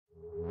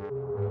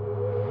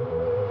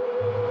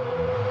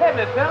Hey,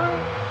 Miss Bellum,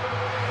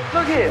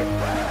 look here.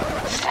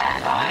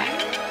 Stand by.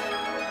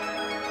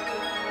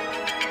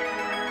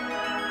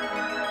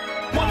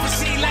 One for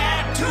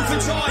C-Lab, two for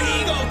Troy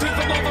Eagle, three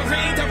for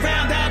Wolverine to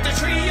round out the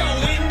trio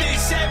in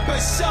this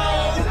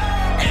episode.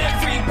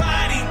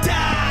 Everybody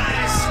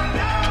dies.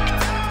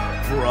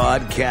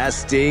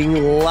 Broadcasting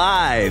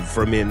live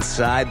from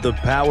inside the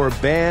power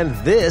band,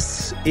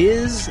 this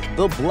is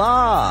The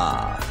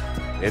Blah.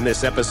 In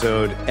this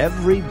episode,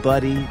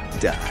 everybody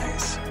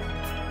dies.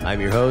 I'm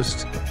your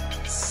host,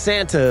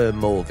 Santa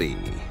Mulvey,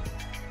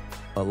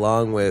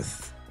 along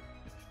with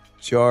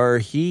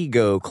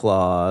Jarhigo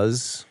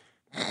Claus.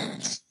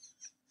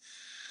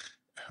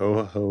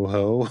 Ho, ho,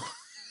 ho.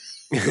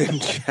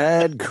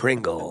 Chad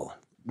Kringle.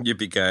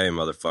 Yippee-ki-yay,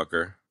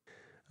 motherfucker.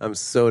 I'm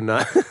so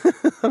not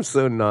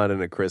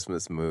in a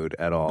Christmas mood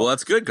at all. Well,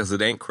 that's good, because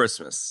it ain't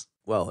Christmas.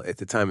 Well, at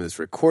the time of this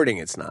recording,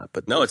 it's not.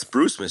 But No, it's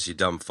Brucemas, you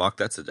dumb fuck.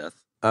 That's a death.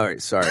 All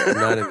right, sorry. I'm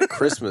not in a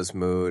Christmas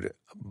mood,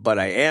 but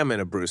I am in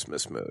a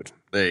Brucemas mood.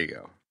 There you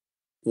go.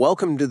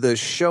 Welcome to the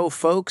show,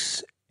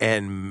 folks,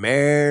 and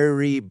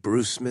Merry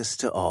Brucemas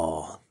to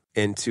all.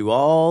 And to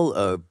all,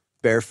 a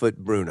barefoot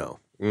Bruno.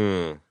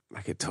 I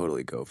could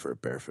totally go for a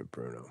barefoot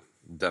Bruno.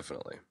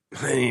 Definitely.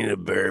 I need a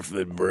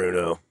barefoot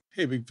Bruno.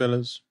 Hey, big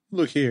fellas,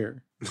 look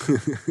here.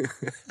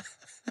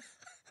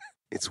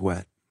 It's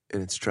wet,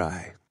 and it's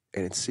dry,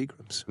 and it's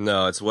Seagram's.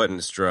 No, it's wet and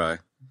it's dry.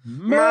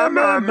 Ma.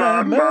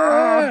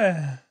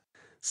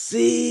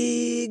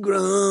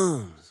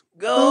 Seagram's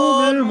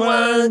golden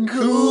wine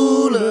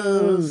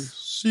coolers.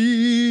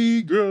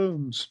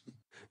 Seagrams.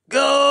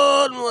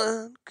 Golden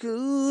wine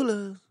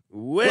coolers.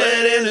 Wet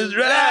and it's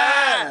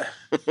dry.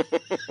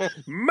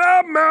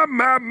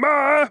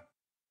 Ma.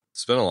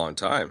 It's been a long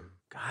time.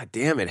 God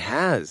damn, it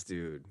has,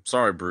 dude.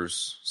 Sorry,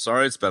 Bruce.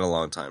 Sorry it's been a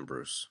long time,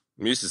 Bruce.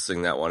 I'm used to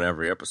sing that one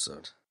every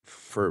episode.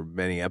 For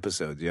many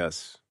episodes,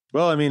 yes.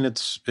 Well, I mean, I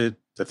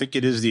think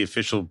it is the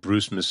official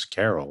Brucemas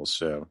Carol,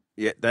 so.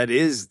 Yeah, that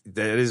is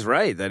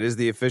right. That is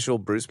the official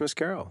Brucemas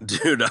Carol.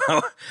 Dude,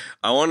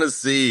 I want to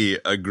see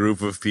a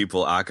group of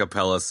people a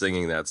cappella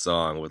singing that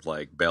song with,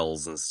 like,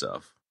 bells and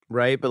stuff.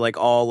 Right, but like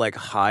all like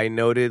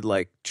high-noted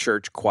like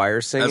church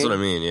choir singing. That's what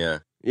I mean, yeah.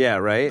 Yeah,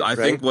 right? I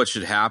think what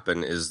should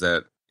happen is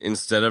that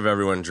instead of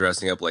everyone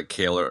dressing up like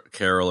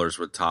carolers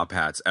with top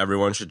hats,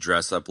 everyone should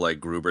dress up like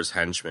Gruber's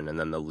henchmen, and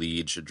then the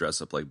lead should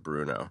dress up like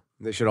Bruno.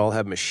 They should all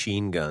have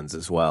machine guns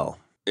as well.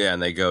 Yeah,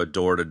 and they go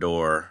door to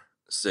door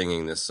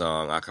singing this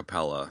song a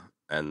cappella,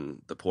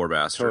 and the poor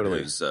bastard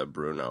who's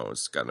Bruno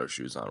has got no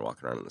shoes on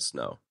walking around in the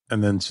snow.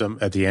 And then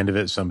at the end of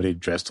it, somebody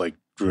dressed like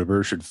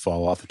Gruber should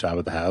fall off the top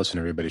of the house, and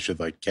everybody should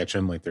like catch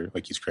him like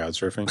he's crowd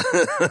surfing,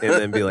 and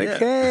then be like,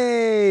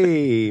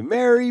 "Hey,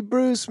 Merry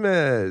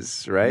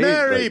Brucemas!" Right?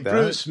 Merry like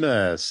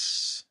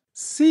Brucemas.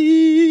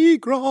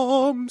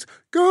 Seagram's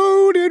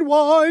golden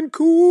wine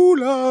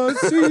cooler.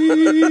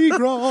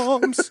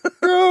 Seagram's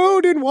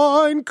golden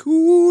wine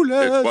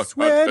cooler. It's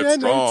wet and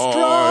it's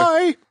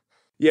dry.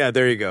 Yeah,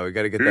 there you go. You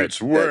got to get that.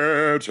 It's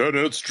wet and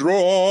it's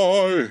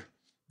dry.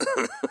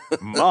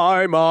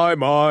 My.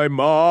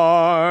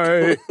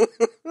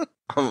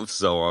 I'm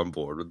so on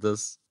board with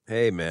this.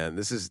 Hey, man,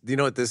 this is, you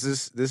know what this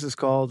is? This is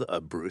called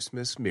a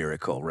Brucemas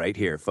miracle right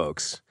here,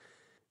 folks.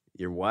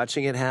 You're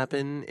watching it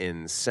happen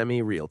in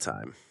semi-real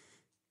time.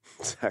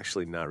 It's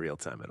actually not real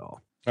time at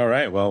all. All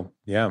right. Well,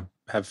 yeah.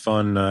 Have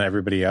fun,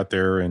 everybody out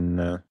there. And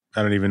I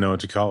don't even know what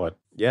to call it.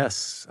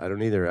 Yes, I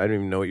don't either. I don't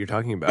even know what you're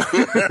talking about.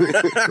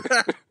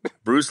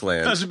 Bruce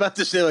Land. I was about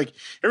to say, like,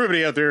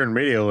 everybody out there in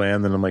Radio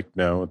Land. And I'm like,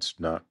 no, it's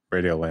not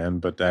Radio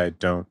Land. But I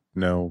don't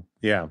know.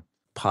 Yeah.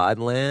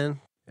 Podland.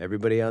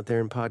 Everybody out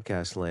there in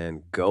podcast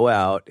land, go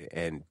out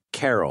and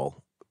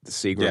carol the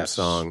Seagram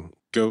song.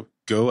 Go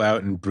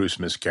out and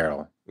Brucemas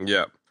Carol.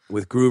 Yeah.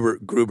 With Gruber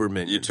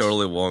minions. You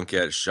totally won't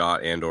get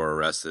shot and or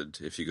arrested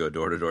if you go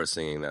door to door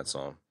singing that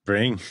song.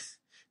 Bring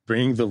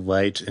the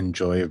light and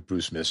joy of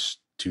Brucemas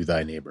to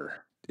thy neighbor.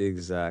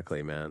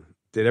 Exactly, man.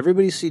 Did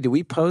everybody see? Did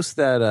we post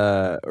that?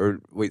 Or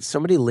wait,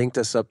 somebody linked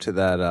us up to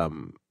that.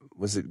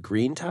 Was it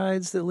Green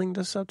Tides that linked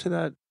us up to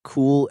that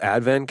cool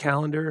Advent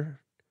calendar?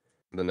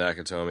 The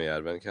Nakatomi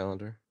Advent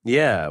Calendar?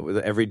 Yeah, with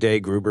every day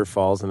Gruber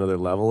falls another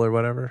level or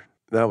whatever.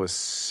 That was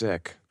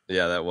sick.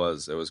 Yeah, it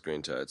was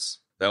Green Tides.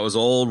 That was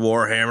old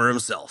Warhammer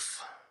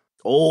himself.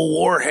 Old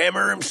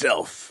Warhammer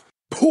himself.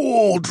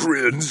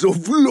 Pauldrons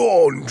of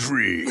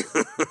laundry.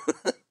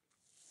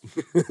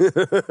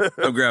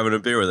 I'm grabbing a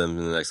beer with him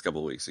in the next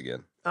couple of weeks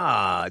again.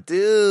 Ah,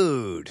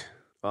 dude.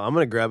 Well, I'm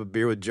going to grab a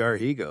beer with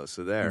Jarhigo,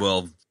 so there.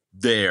 Well,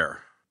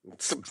 there.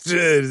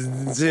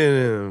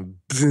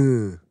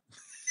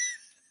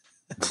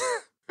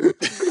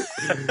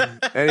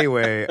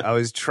 Anyway, I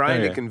was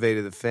trying to convey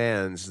to the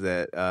fans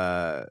that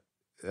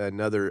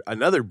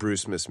another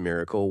Brucemas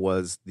miracle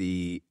was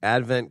the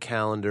Advent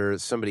calendar.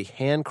 Somebody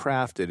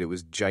handcrafted. It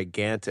was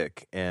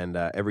gigantic, and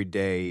every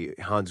day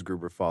Hans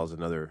Gruber falls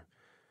another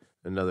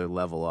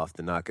level off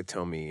the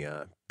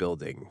Nakatomi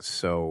building.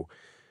 So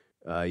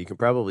you can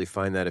probably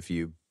find that if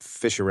you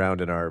fish around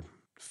in our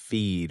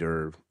feed,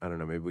 or I don't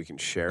know, maybe we can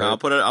share it.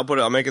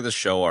 I'll make it the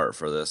show art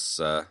for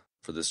this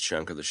for this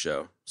chunk of the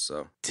show.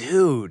 So,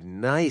 Dude,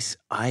 nice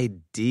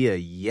idea.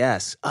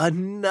 Yes.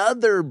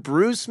 Another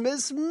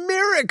Brucemas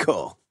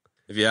miracle.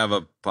 if you have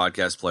a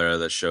podcast player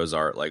that shows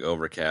art like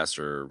Overcast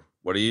or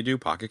what do you do?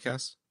 Pocket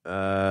Cast?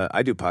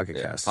 I do Pocket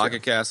Yeah, Cast.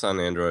 Pocket Cast on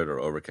Android or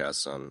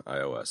Overcast on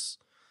iOS.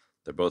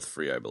 They're both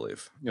free, I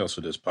believe. He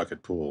also does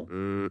Pocket Pool.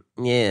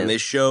 Yeah. And they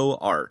show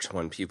art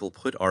when people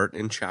put art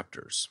in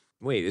chapters.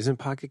 Wait, isn't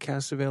Pocket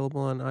Cast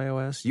available on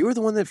iOS? You were the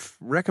one that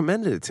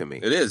recommended it to me.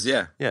 It is,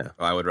 yeah. Yeah.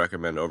 I would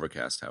recommend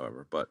Overcast,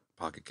 however, but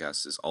Pocket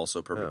Cast is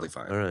also perfectly Oh,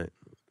 fine. All right.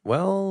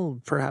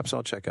 Well, perhaps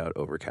I'll check out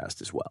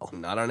Overcast as well.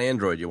 Not on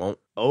Android, you won't.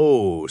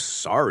 Oh,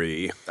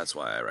 sorry. That's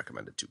why I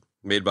recommend it too.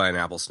 Made by an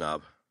Apple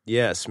snob.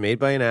 Yes, made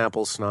by an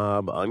Apple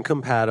snob,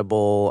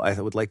 uncompatible.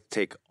 I would like to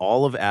take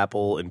all of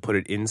Apple and put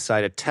it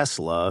inside a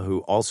Tesla, who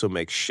also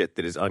makes shit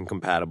that is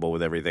uncompatible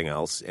with everything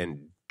else,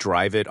 and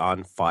drive it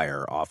on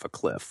fire off a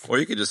cliff. Or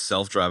you could just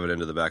self-drive it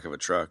into the back of a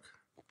truck.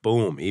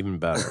 Boom, even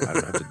better. I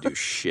don't have to do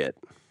shit.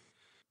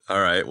 All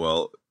right,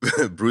 well,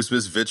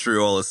 Brucemas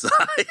vitriol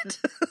aside.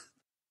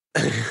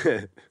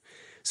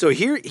 So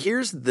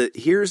here's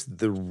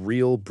the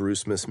real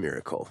Brucemas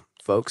miracle,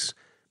 folks.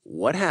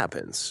 What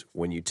happens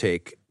when you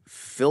take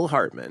Phil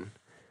Hartman,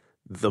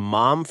 the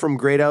mom from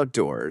Great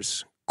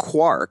Outdoors,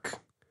 Quark,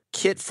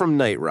 Kit from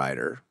Knight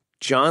Rider,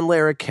 John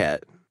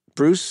Larroquette,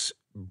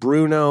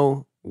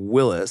 Bruno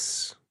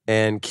Willis,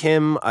 and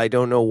Kim, I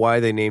don't know why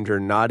they named her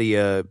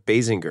Nadia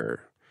Basinger,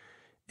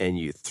 and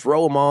you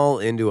throw them all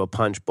into a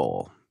punch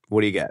bowl?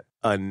 What do you get?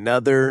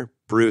 Another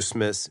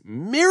Brucemas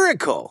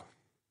miracle.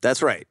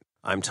 That's right.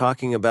 I'm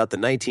talking about the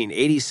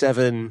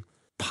 1987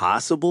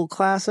 possible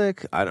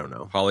classic. I don't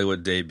know.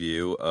 Hollywood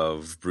debut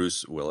of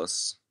Bruce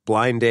Willis.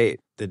 Blind Date,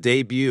 the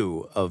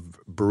debut of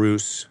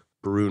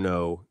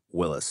Bruno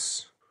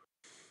Willis.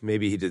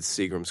 Maybe he did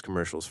Seagram's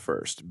commercials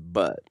first,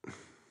 but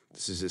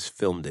this is his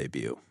film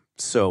debut.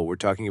 So we're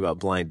talking about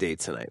Blind Date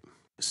tonight,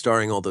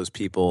 starring all those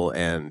people,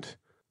 and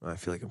I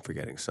feel like I'm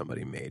forgetting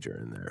somebody major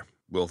in there.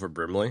 Wilford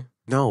Brimley.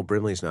 No,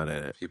 Brimley's not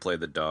in it. He played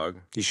the dog.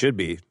 He should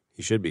be.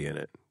 He should be in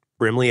it.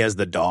 Brimley as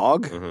the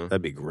dog? Mhm.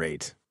 That'd be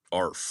great.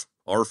 Arf.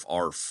 Arf,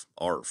 arf,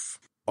 arf.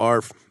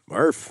 Arf,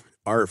 arf,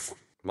 arf.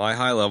 My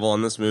high level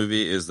on this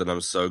movie is that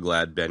I'm so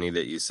glad, Benny,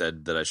 that you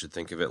said that I should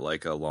think of it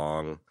like a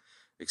long,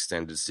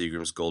 extended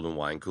Seagram's Golden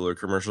Wine Cooler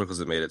commercial because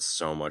it made it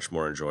so much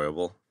more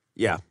enjoyable.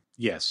 Yeah.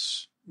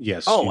 Yes.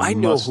 Yes. Oh, you I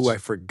know must- who I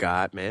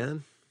forgot,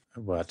 man.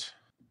 What?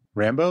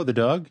 Rambo, the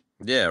dog?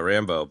 Yeah,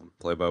 Rambo,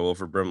 played by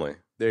Wilford Brimley.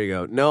 There you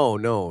go.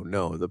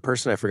 No. The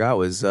person I forgot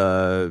was,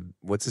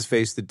 what's his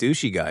face? The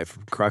douchey guy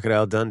from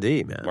Crocodile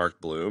Dundee, man.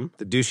 Mark Bloom.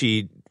 The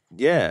douchey,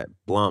 yeah,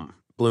 Blum.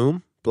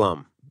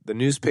 The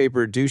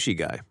newspaper douchey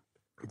guy.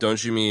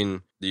 Don't you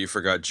mean that you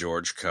forgot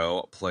George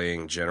Coe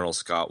playing General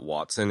Scott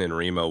Watson and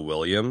Remo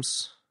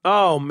Williams?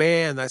 Oh,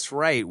 man, that's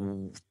right.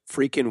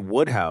 Freaking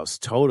Woodhouse.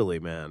 Totally,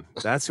 man.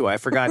 That's who I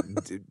forgot.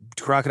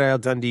 Crocodile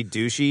Dundee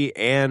douchey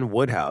and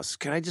Woodhouse.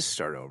 Can I just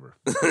start over?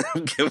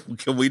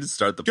 Can we just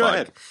start the Go podcast?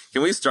 ahead.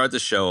 Can we start the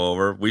show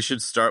over? We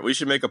should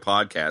make a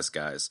podcast,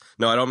 guys.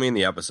 No, I don't mean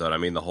the episode. I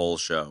mean the whole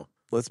show.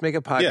 Let's make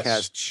a podcast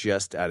Yes.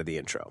 just out of the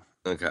intro.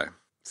 Okay.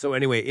 So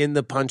anyway, in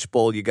the punch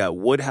bowl, you got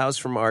Woodhouse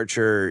from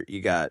Archer, you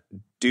got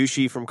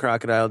douchey from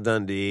Crocodile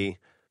Dundee,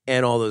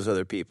 and all those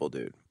other people,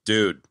 dude.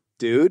 Dude,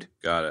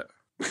 got it.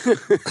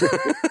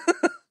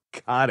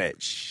 Got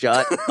it.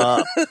 Shut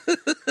up.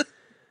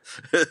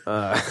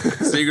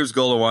 Seagram's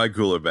Golden Wine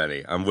Cooler,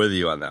 Benny. I'm with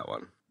you on that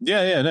one.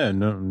 Yeah.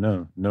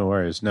 No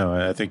worries. No,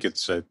 I think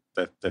it's. I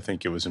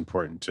think it was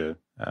important to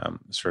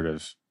sort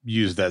of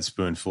use that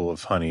spoonful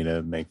of honey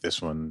to make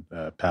this one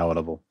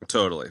palatable.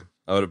 Totally.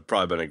 I would have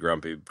probably been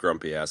a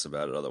grumpy ass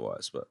about it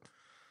otherwise, but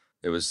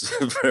it was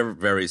very,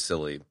 very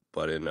silly,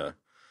 but in a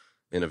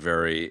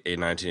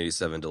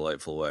 1987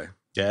 delightful way.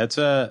 Yeah,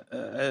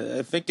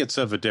 I think it's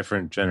of a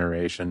different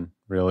generation,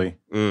 really.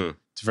 Mm.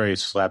 It's very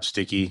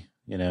slapsticky,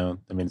 you know.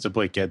 I mean, it's a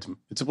Blake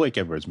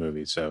Edwards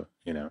movie, so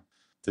you know,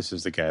 this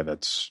is the guy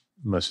that's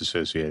most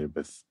associated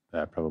with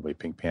probably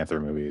Pink Panther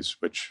movies,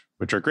 which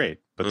are great,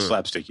 but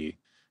slapsticky.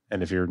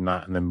 And if you're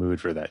not in the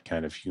mood for that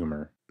kind of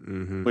humor,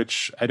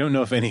 which I don't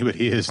know if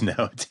anybody is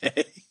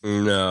nowadays.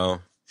 No.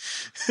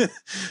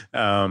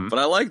 But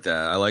I like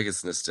that. I like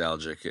it's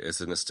nostalgic. It's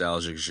a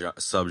nostalgic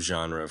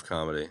subgenre of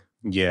comedy.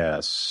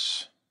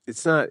 Yes.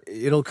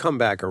 It'll come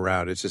back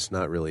around. It's just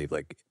not really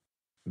like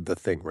the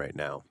thing right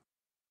now.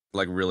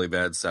 Like really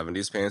bad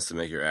 70s pants to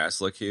make your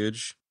ass look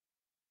huge.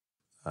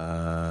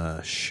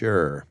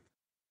 Sure.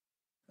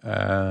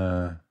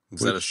 Is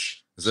that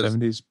a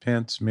 70s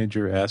pants made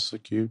your ass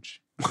look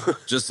huge?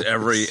 just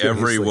every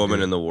Seriously, woman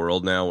dude. in the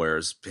world now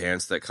wears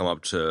pants that come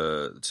up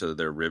to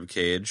their rib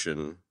cage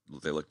and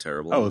they look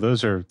terrible. Oh,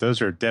 those are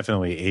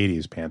definitely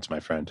 80s pants, my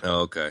friend.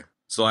 Oh, okay.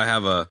 So I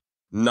have a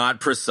not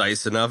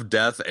precise enough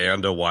death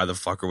and a why the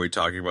fuck are we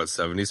talking about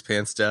 70s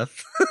pants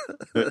death?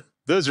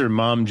 Those are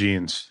mom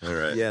jeans. All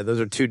right. Yeah, those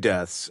are two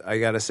deaths. I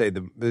gotta say,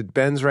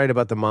 Ben's right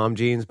about the mom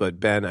jeans, but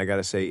Ben, I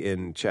gotta say,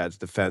 in Chad's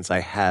defense, I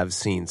have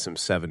seen some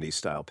 70s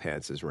style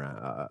pants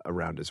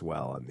around as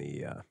well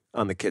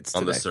on the kids today.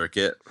 On the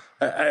circuit.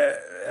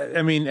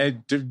 I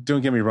mean,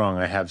 don't get me wrong.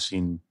 I have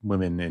seen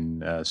women in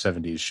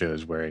 70s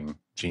shows wearing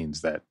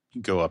jeans that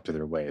go up to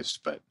their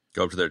waist, but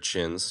Go up to their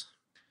chins.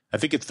 I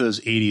think it's those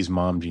 80s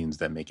mom jeans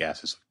that make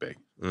asses look big.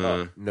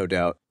 Oh, no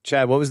doubt.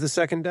 Chad, what was the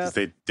second death?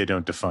 They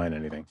don't define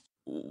anything.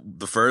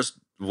 The first,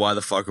 why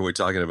the fuck are we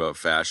talking about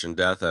fashion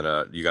death?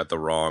 And you got the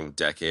wrong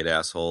decade,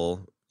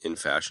 asshole, in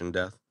fashion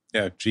death.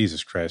 Yeah,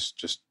 Jesus Christ.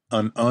 Just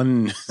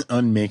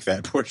unmake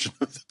that portion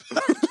of the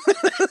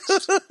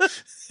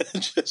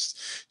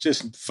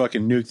just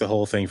fucking nuke the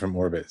whole thing from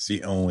orbit. It's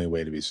the only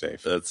way to be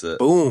safe. That's it.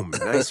 Boom,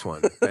 nice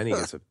one. Benny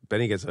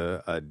gets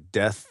a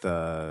death.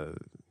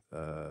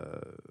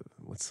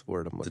 What's the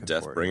word I'm The looking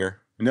death for? bringer.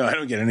 No, I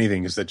don't get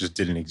anything because that just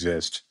didn't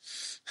exist.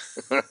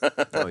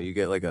 No, you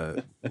get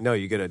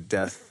a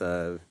death.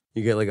 You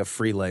get like a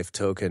free life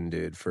token,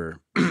 dude, for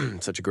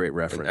such a great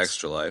reference. An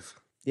extra life.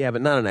 Yeah,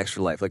 but not an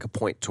extra life, like a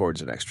point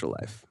towards an extra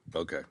life.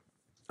 Okay.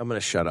 I'm gonna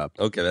shut up.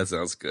 Okay, that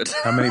sounds good.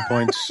 How many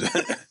points?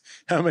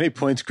 How many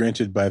points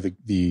granted by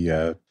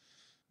the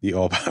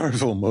all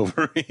powerful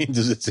Wolverine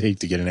does it take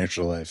to get an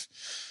extra life?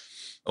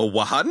 A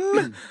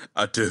 1,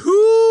 a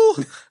 2,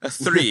 a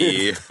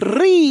 3.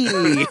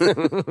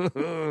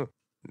 3.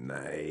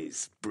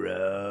 Nice,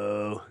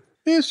 bro.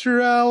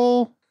 Mr.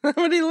 Owl. How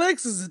many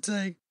licks does it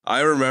take? I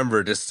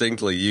remember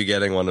distinctly you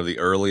getting one of the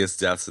earliest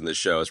deaths in the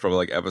show. It's probably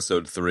like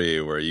episode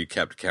 3 where you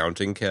kept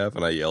counting, Kev,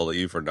 and I yelled at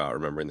you for not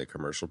remembering the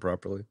commercial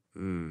properly.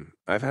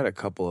 I've had a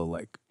couple of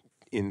like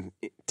in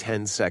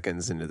 10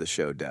 seconds into the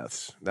show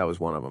deaths. That was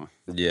one of them.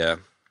 Yeah.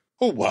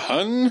 A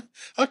 1,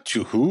 a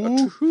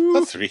 2,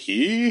 a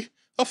 3,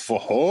 a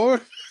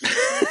 4.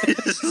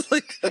 It's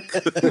like,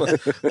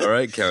 all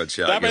right, Count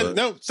Stop Chocula. it.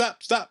 No,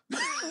 stop.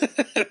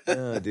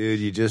 Oh, dude,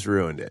 you just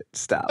ruined it. A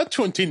Stop.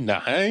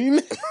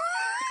 29.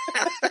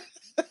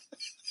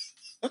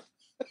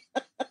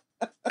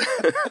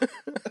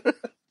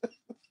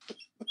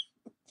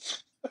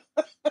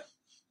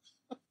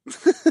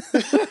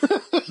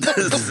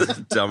 This is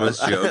the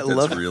dumbest joke. I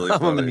love That's really how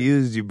funny.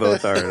 amused you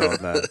both are at all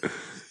that.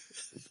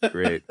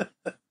 Great.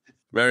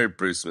 Merry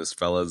Brucemas,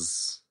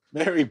 fellas.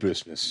 Merry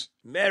Brucemas.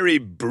 Merry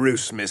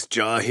Brucemas,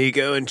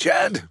 Jahigo and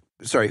Chad.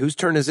 Sorry, whose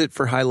turn is it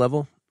for high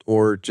level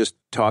or just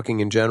talking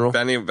in general?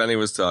 Benny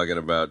was talking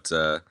about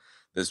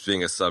this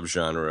being a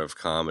subgenre of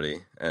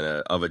comedy and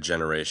of a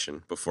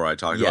generation before I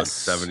talked about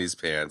 70s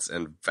pants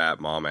and fat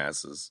mom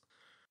asses.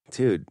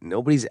 Dude,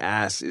 nobody's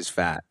ass is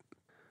fat.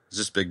 It's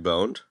just big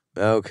boned.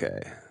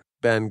 Okay.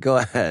 Ben, go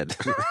ahead.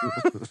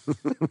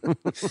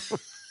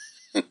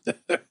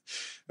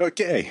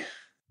 Okay.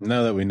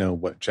 Now that we know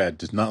what Chad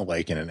does not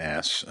like in an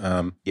ass.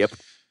 Yep.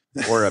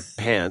 Or a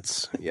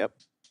pants. Yep.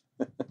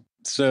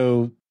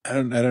 So I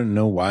don't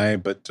know why,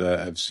 but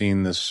I've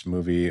seen this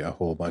movie a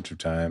whole bunch of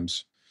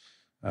times.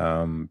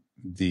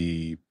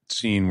 The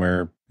scene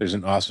where there's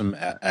an awesome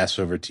ass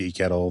over tea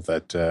kettle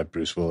that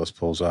Bruce Willis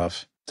pulls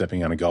off,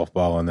 stepping on a golf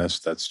ball in this.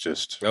 That's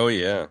just Oh,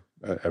 yeah.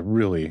 a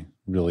really,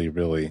 really,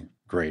 really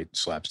great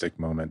slapstick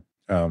moment.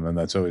 And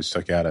that's always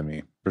stuck out at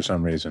me for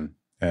some reason.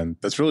 And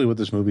that's really what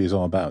this movie is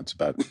all about. It's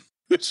about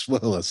Bruce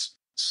Willis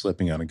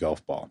slipping on a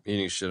golf ball.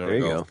 Eating shit on There a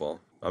you golf go. ball.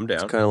 I'm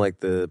It's down. kind of like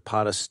the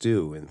pot of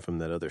stew from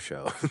that other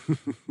show.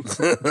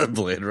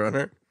 Blade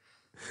Runner.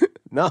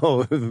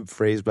 No,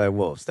 phrased by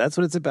wolves. That's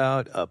what it's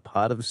about. A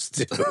pot of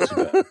stew.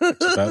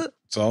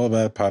 It's all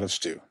about a pot of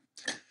stew.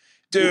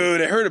 Dude,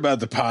 I heard about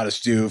the pot of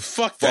stew.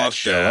 Fuck that Fuck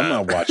show. that. I'm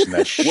not watching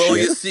that shit. Well,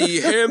 you see,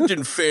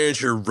 Hampton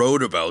Fancher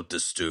wrote about the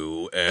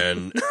stew,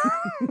 and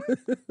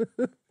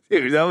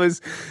Dude, that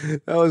was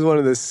one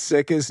of the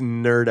sickest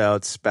nerd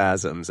out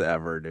spasms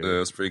ever, dude. it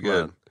was pretty Come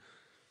good. on.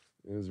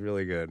 It was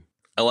really good.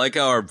 I like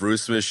how our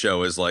Brucemas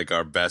show is like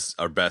our best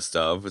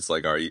of. It's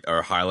like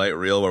our highlight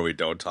reel where we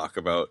don't talk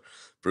about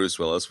Bruce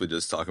Willis. We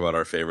just talk about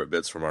our favorite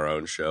bits from our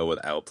own show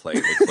without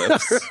playing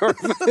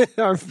the clips.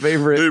 Our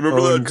favorite. Hey, remember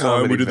own that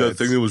time we comedy did that bits.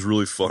 thing that was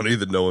really funny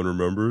that no one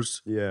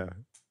remembers? Yeah.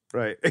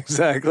 Right.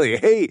 Exactly.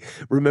 Hey,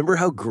 remember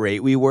how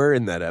great we were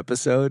in that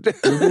episode?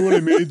 Remember when I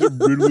made the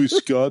Ridley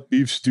Scott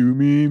beef stew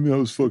meme? That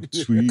was fucking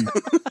sweet.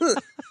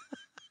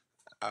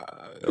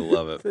 I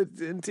love it. The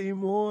Dinty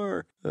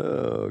Moore.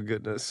 Oh,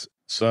 goodness.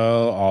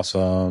 So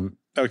awesome.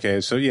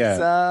 Okay, so yeah,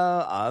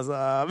 So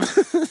awesome.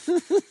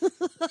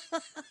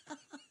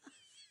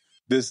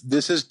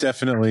 this is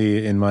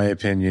definitely, in my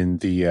opinion,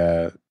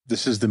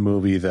 this is the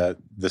movie that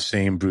the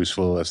same Bruce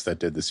Willis that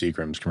did the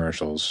Seagram's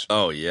commercials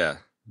Oh, yeah.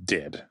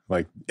 did.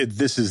 Like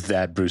this is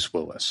that Bruce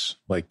Willis.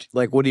 Like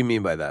Like, what do you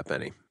mean by that,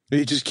 Benny?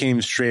 he just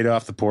came straight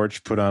off the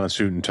porch, put on a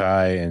suit and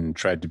tie, and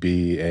tried to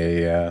be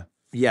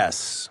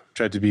Yes.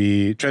 tried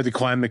to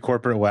climb the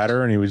corporate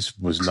ladder, and he was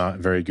not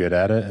very good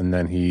at it. And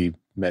then he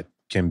met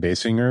Kim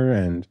Basinger,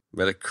 and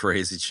Met a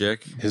crazy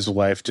chick. his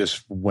life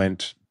just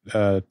went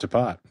to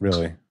pot,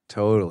 really.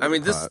 Totally. I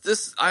mean, hot.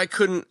 I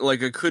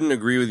couldn't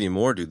agree with you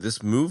more, dude.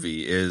 This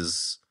movie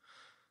is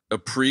a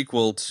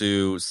prequel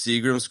to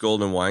Seagram's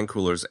Golden Wine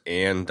Coolers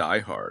and Die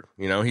Hard.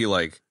 You know,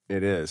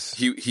 It is.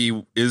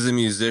 He is a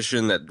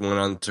musician that went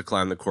on to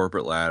climb the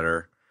corporate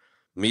ladder,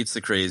 meets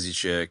the crazy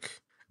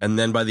chick, and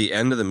then by the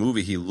end of the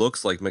movie, he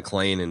looks like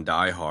McClane in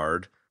Die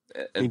Hard.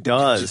 And he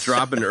does. To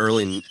drop an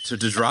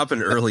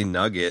early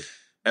nugget.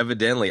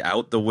 Evidently,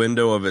 out the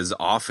window of his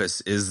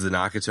office is the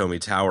Nakatomi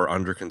Tower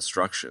under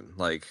construction.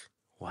 Like,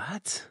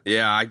 what?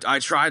 Yeah, I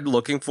tried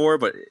looking for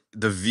it, but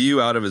the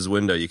view out of his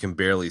window, you can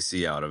barely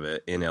see out of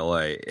it in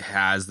LA. It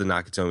has the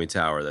Nakatomi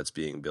Tower that's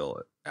being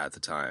built at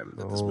the time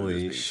that this movie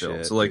is being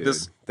filmed. So, like, dude.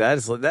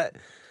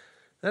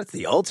 That's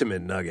the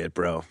ultimate nugget,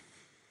 bro.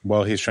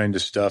 While he's trying to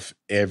stuff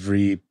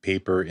every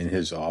paper in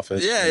his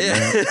office.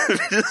 Yeah.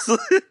 Just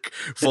like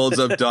folds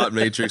up dot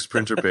matrix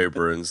printer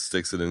paper and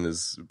sticks it in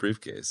his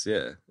briefcase.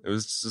 Yeah. It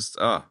was just,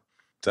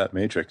 Dot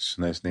Matrix.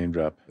 Nice name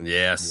drop.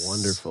 Yes.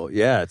 Wonderful.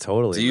 Yeah,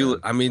 totally.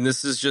 I mean,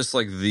 this is just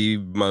like the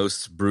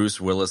most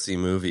Bruce Willis-y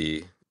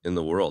movie in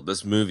the world.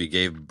 This movie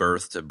gave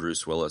birth to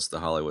Bruce Willis, the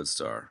Hollywood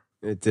star.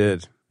 It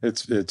did.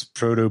 It's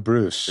proto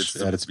Bruce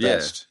at its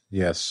best.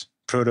 Yes.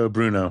 Proto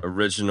Bruno.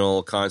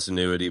 Original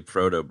continuity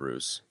proto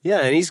Bruce.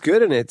 Yeah, and he's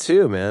good in it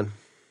too, man.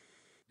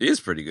 He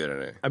is pretty good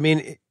in it. I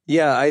mean,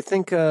 yeah, I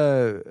think I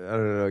don't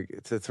know,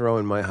 to throw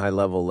in my high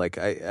level, like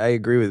I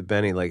agree with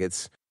Benny. Like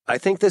I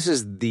think this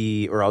is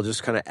or I'll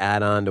just kind of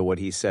add on to what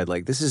he said.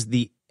 Like this is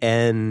the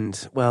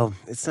end. Well,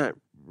 it's not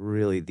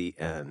really the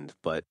end,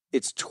 but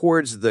it's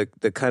towards the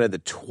kind of the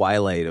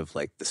twilight of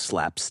like the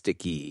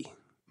slapsticky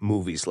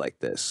movies like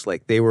this.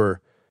 Like they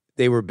were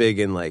big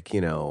in like,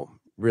 you know,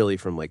 really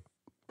from like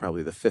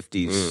probably the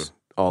 50s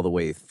all the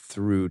way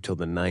through till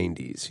the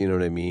 90s. You know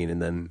what I mean? And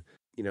then,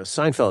 you know,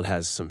 Seinfeld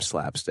has some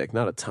slapstick,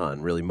 not a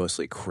ton, really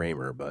mostly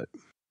Kramer, but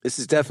this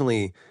is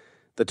definitely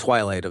the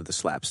twilight of the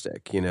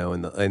slapstick, you know,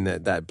 and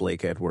that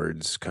Blake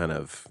Edwards kind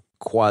of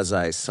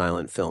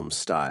quasi-silent film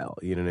style,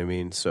 you know what I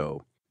mean?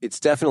 So it's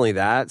definitely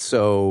that.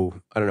 So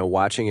I don't know,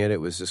 watching it,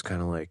 it was just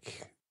kind of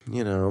like,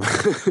 you know,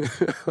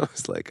 I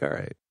was like, all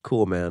right,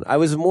 cool, man. I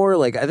was more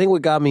like, I think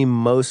what got me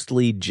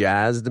mostly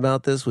jazzed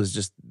about this was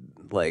just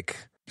like,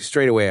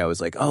 straight away I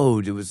was like, oh,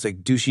 it was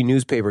like douchey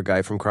newspaper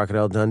guy from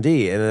Crocodile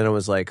Dundee. And then I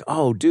was like,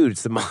 oh, dude,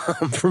 it's the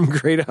mom from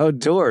Great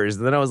Outdoors.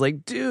 And then I was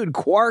like, dude,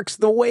 Quark's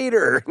the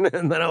waiter.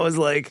 And then I was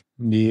like,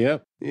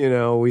 yep. You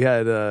know, we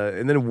had,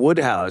 and then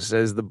Woodhouse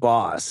as the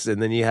boss.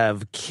 And then you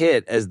have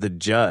Kit as the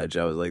judge.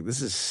 I was like,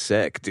 this is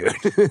sick,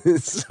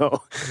 dude.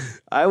 So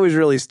I was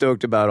really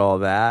stoked about all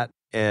that.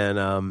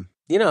 And,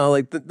 you know,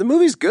 like the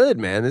movie's good,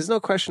 man. There's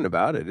no question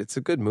about it. It's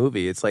a good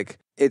movie. It's like,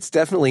 it's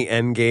definitely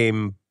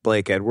endgame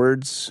Blake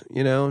Edwards,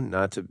 you know,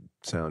 not to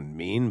sound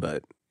mean,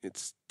 but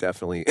it's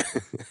definitely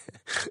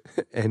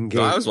endgame.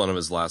 That was one of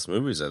his last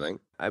movies, I think.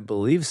 I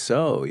believe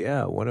so.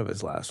 Yeah, one of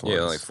his last ones.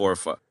 Yeah, like 4 or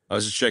 5. I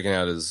was just checking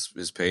out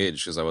his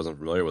page because I wasn't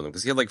familiar with him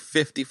because he had like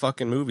 50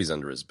 fucking movies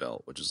under his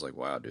belt, which is like,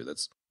 wow, dude,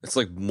 it's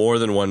like more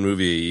than one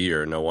movie a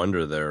year. No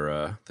wonder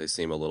they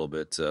seem a little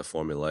bit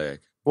formulaic.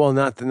 Well,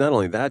 not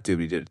only that, dude,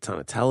 he did a ton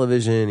of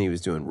television. He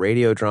was doing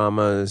radio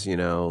dramas, you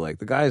know, like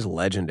the guy's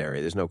legendary.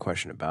 There's no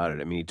question about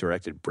it. I mean, he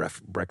directed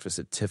Breakfast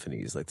at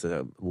Tiffany's. Like, it's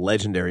a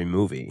legendary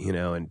movie, you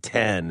know, and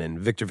 10 and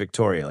Victor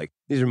Victoria. Like,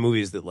 these are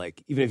movies that,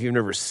 like, even if you've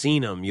never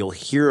seen them, you'll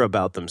hear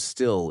about them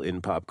still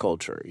in pop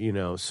culture, you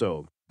know.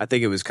 So I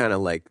think it was kind of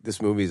like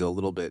this movie's a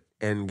little bit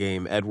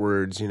endgame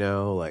Edwards, you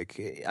know.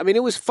 Like, I mean,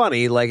 it was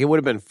funny. Like, it would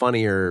have been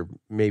funnier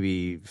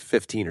maybe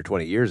 15 or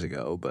 20 years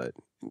ago, but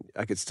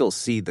I could still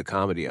see the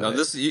comedy of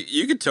it.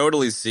 You could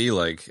totally see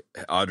like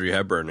Audrey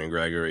Hepburn and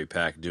Gregory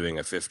Peck doing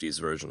a 50s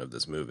version of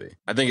this movie.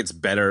 I think it's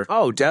better.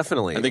 Oh,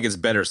 definitely. I think it's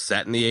better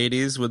set in the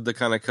 80s with the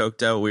kind of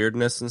coked out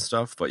weirdness and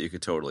stuff, but you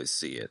could totally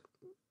see it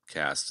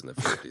cast in the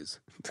 50s.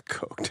 The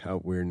coked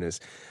out weirdness.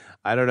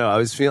 I don't know. I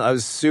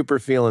was super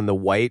feeling the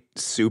white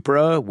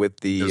Supra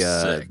with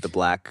the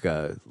black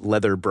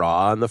leather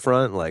bra on the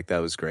front. Like,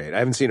 that was great. I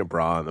haven't seen a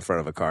bra on the front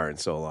of a car in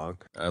so long.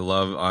 I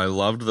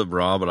loved the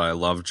bra, but I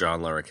loved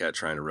John Larroquette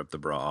trying to rip the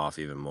bra off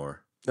even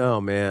more. Oh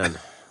man,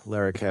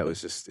 Larroquette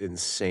was just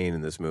insane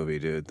in this movie,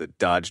 dude. The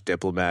Dodge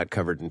Diplomat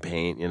covered in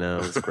paint, you know,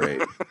 it's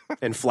great.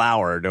 And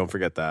Flower, don't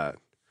forget that.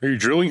 Are you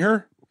drilling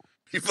her?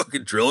 You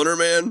fucking drilling her,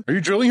 man? Are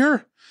you drilling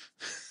her?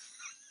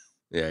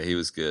 Yeah, he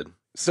was good.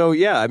 So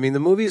yeah, I mean the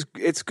movie's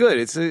it's good.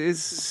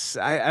 It's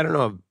I don't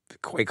know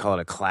quite call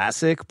it a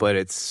classic, but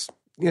it's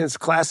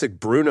classic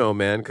Bruno,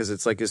 man, because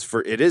it's like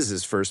it is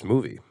his first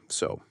movie.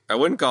 So I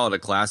wouldn't call it a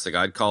classic.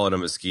 I'd call it a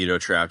mosquito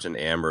trapped in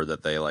amber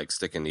that they like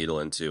stick a needle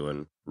into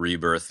and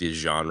rebirth the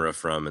genre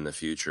from in the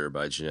future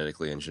by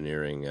genetically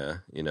engineering.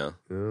 You know.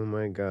 Oh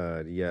my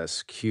God!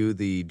 Yes, cue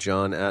the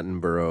John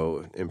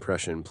Attenborough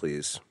impression,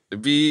 please.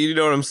 You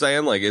know what I'm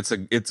saying? Like it's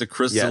a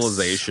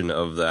crystallization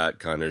of that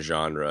kind of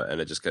genre, and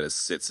it just kind of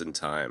sits in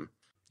time.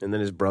 And then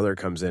his brother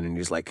comes in, and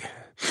he's like,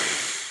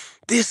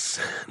 "This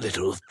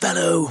little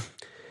fellow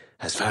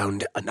has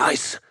found a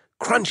nice,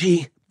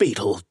 crunchy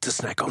beetle to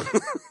snack on."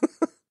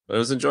 But it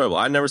was enjoyable.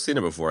 I'd never seen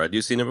it before. Had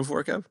you seen it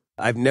before, Kev?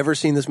 I've never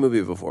seen this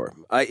movie before.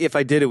 If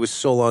I did, it was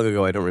so long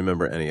ago, I don't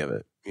remember any of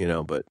it,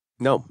 but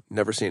no,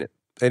 never seen it.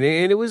 And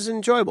it was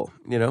enjoyable,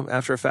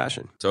 after a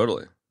fashion.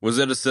 Totally. Was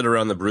it a sit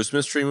around the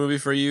Brucemas tree movie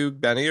for you,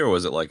 Benny, or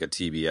was it like a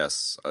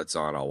TBS, it's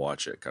on, I'll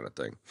watch it kind of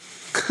thing?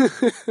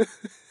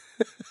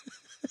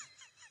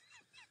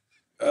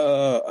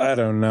 I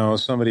don't know.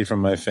 Somebody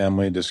from my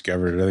family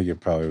discovered it. I think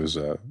it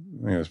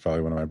was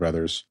probably one of my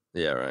brothers.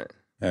 Yeah, right.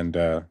 And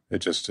it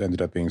just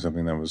ended up being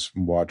something that was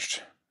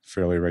watched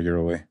fairly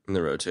regularly. In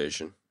the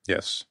rotation.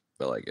 Yes.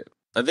 I like it.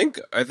 I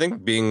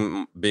think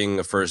being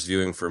a first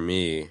viewing for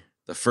me,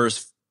 the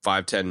first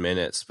 5-10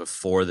 minutes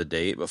before the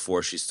date,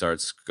 before she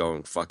starts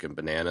going fucking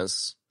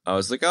bananas, I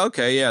was like,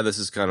 okay, yeah, this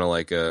is kind of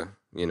like a,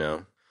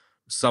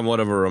 somewhat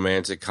of a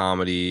romantic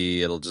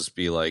comedy. It'll just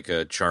be like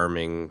a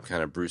charming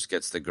kind of Bruce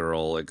gets the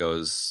girl. It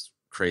goes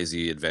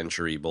crazy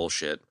adventure-y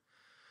bullshit.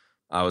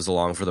 I was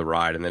along for the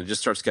ride, and then it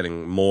just starts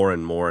getting more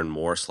and more and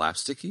more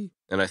slapsticky.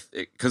 And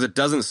because it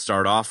doesn't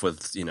start off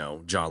with,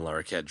 John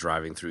Larroquette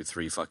driving through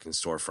 3 fucking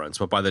storefronts,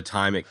 but by the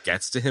time it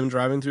gets to him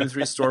driving through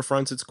 3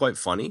 storefronts, it's quite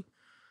funny.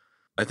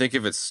 I think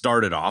if it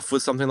started off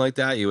with something like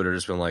that, you would have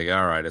just been like,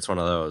 all right, it's one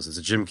of those. It's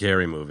a Jim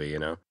Carrey movie,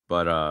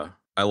 But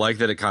I like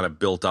that it kind of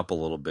built up a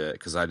little bit,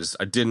 because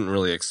I didn't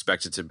really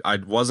expect it to. I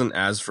wasn't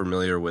as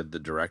familiar with the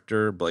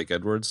director, Blake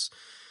Edwards,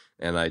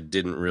 and I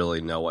didn't really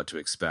know what to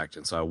expect.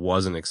 And so I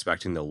wasn't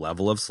expecting the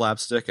level of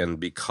slapstick. And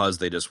because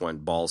they just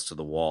went balls to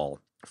the wall,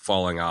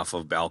 falling off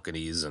of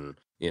balconies and,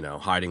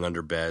 hiding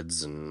under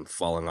beds and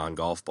falling on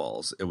golf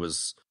balls, it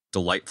was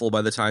delightful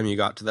by the time you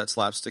got to that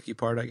slapsticky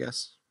part, I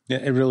guess. Yeah,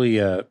 it really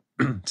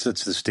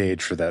sets the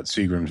stage for that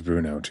Seagram's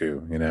Bruno,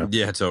 too,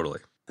 Yeah, totally.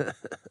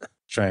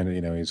 Trying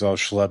to, he's all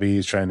schlubby.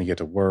 He's trying to get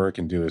to work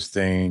and do his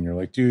thing. You're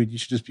like, dude, you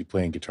should just be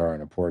playing guitar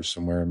on a porch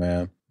somewhere,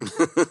 man.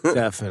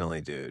 Definitely,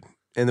 dude.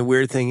 And the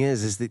weird thing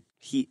is that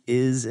he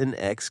is an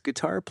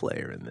ex-guitar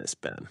player in this,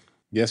 Ben.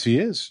 Yes, he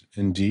is.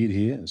 Indeed,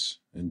 he is.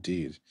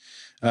 Indeed.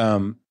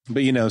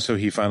 But, so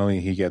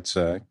he gets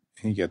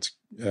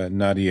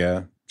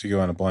Nadia to go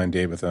on a blind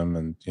date with him,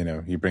 and,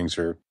 he brings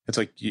her. It's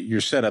like, you're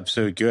set up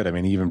so good. I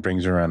mean, he even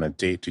brings her on a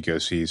date to go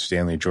see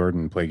Stanley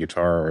Jordan play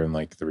guitar in,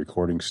 like, the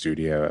recording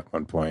studio at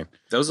one point.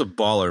 That was a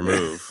baller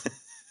move.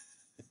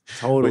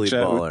 Totally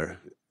baller.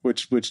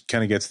 Which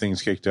kind of gets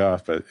things kicked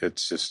off, but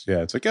it's just,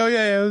 it's like,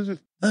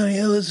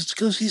 let's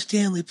go see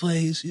Stanley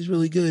plays. He's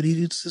really good.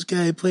 It's this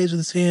guy who plays with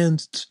his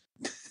hands.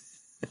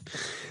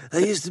 I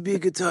used to be a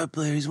guitar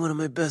player. He's one of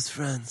my best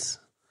friends.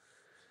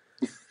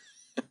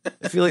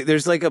 I feel like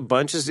there's like a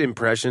bunch of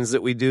impressions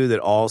that we do that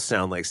all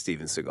sound like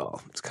Steven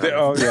Seagal. It's kind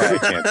of, I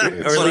can't do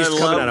it. or at least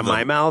coming out of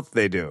my mouth,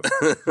 they do.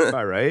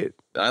 All right.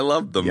 I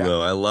love them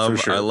though. I love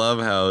sure. I love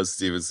how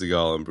Steven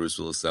Seagal and Bruce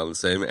Willis sound the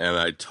same, and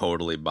I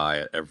totally buy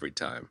it every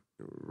time.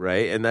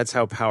 Right, and that's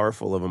how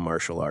powerful of a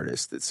martial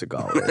artist that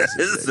Seagal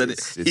is. That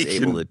it's he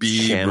able can to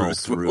be channel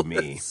Bruce through Willis.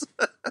 me.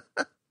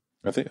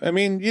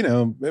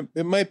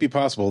 It might be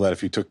possible that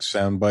if you took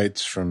sound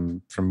bites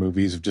from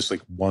movies of just like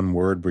one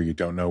word where you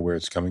don't know where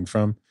it's coming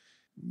from,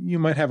 you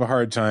might have a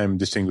hard time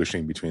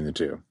distinguishing between the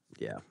two.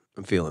 Yeah,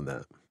 I'm feeling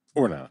that.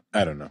 Or not.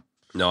 I don't know.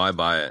 No, I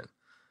buy it.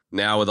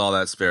 Now with all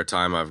that spare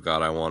time I've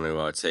got, I want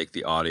to take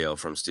the audio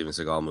from Steven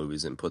Seagal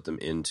movies and put them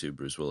into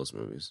Bruce Willis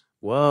movies.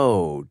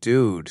 Whoa,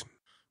 dude.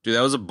 Dude,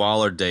 that was a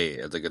baller date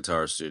at the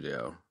guitar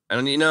studio.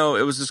 And, it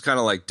was just kind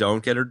of like,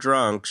 don't get her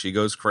drunk. She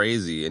goes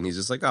crazy. And he's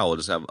just like, oh, we'll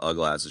just have a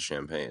glass of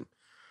champagne.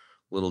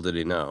 Little did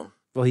he know.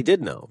 Well, he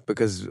did know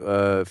because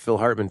Phil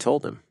Hartman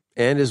told him.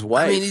 And his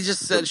wife. I mean, he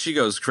just said she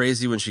goes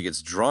crazy when she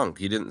gets drunk.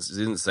 He didn't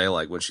say,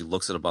 like, when she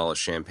looks at a bottle of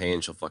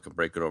champagne, she'll fucking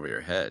break it over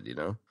your head,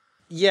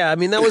 Yeah, I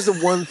mean, that was the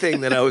one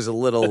thing that I was a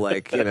little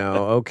like,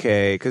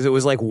 okay, because it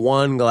was like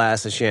one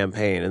glass of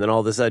champagne, and then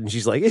all of a sudden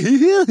she's like, Rip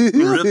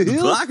the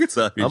pockets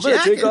off your I'm going to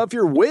jacket. take off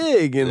your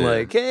wig, and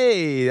like,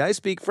 hey, I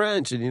speak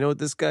French, and you know what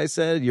this guy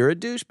said? You're a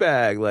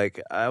douchebag.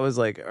 Like, I was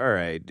like, all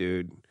right,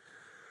 dude,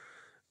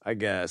 I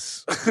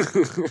guess.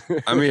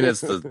 I mean,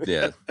 it's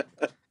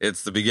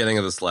the beginning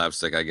of the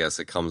slapstick. I guess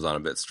it comes on a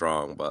bit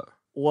strong, but.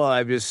 Well,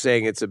 I'm just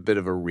saying it's a bit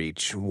of a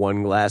reach.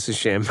 One glass of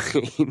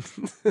champagne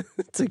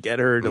to get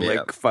her to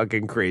like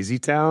fucking crazy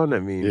town. I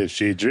mean, if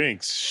she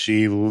drinks,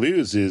 she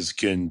loses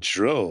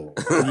control.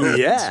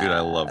 Yeah, dude,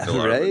 I love Phil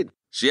Hartman. Right?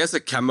 She has a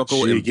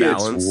chemical she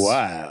imbalance. Gets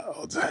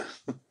wild.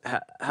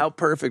 How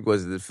perfect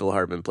was it that Phil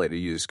Hartman played a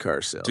used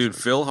car salesman? Dude,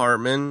 Phil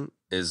Hartman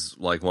is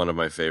like one of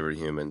my favorite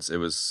humans. It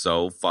was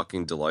so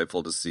fucking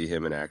delightful to see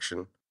him in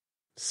action.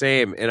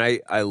 Same. And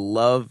I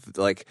love,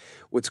 like,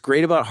 what's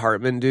great about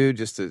Hartman, dude,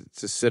 just to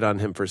sit on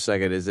him for a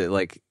second, is that,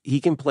 like,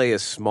 he can play a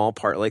small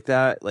part like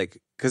that,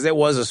 like, because it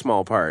was a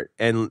small part.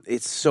 And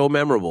it's so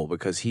memorable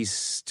because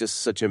he's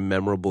just such a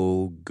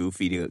memorable,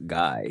 goofy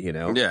guy,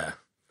 Yeah.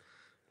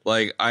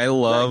 Like, I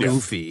love... Not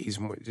goofy.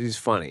 He's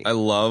funny. I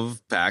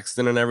love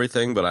Paxton and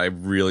everything, but I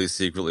really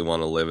secretly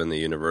want to live in the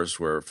universe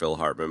where Phil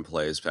Hartman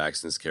plays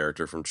Paxton's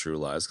character from True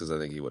Lies, because I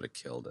think he would have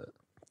killed it.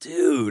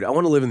 Dude, I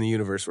want to live in the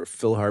universe where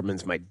Phil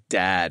Hartman's my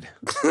dad.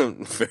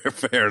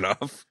 Fair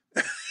enough.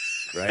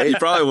 right? You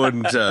probably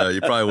wouldn't.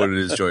 You probably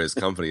wouldn't enjoy his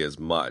company as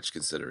much,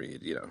 considering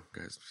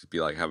guys be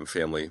like having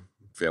family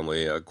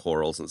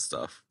quarrels and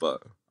stuff.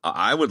 But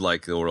I would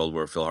like the world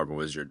where Phil Hartman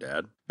was your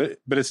dad.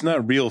 But it's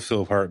not real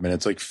Phil Hartman.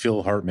 It's like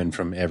Phil Hartman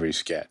from every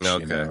sketch.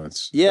 Okay.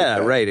 It's Yeah,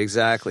 like right,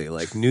 exactly.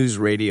 Like news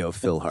radio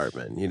Phil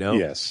Hartman,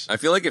 Yes. I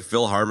feel like if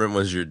Phil Hartman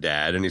was your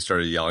dad and he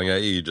started yelling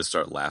at you, you'd just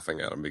start laughing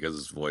at him because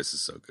his voice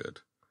is so good.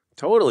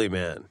 Totally,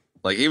 man.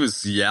 Like he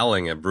was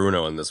yelling at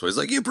Bruno in this way. He's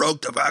like, "You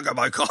broke the back of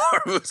my car."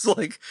 It was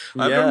like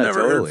I've Yeah,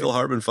 never heard totally. Phil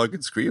Hartman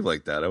fucking scream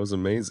like that. That was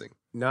amazing.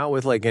 Not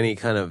with like any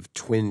kind of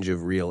twinge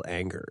of real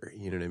anger.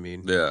 You know what I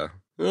mean? Yeah.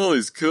 All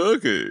these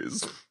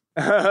cookies.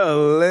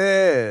 Oh,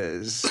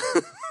 Liz.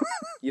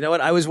 You know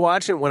what? I was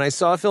watching when I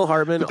saw Phil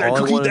Hartman. Put that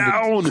cookie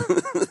down.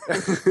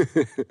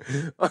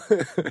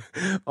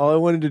 All I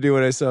wanted to do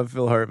when I saw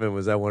Phil Hartman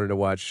was I wanted to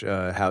watch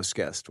House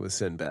Guest with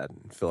Sinbad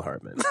and Phil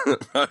Hartman.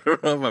 I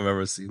don't know if I've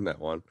ever seen that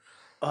one.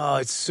 Oh,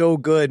 it's so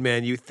good,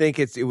 man. You think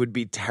it would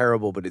be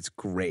terrible, but it's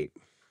great.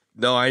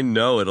 No, I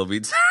know it'll be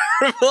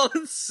terrible.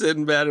 It's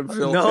Sinbad and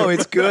Phil. No,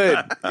 it's good.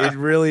 It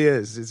really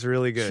is. It's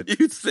really good.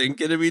 You think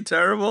it'd be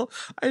terrible?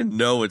 I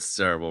know it's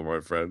terrible,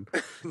 my friend.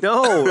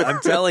 No, I'm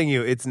telling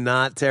you, it's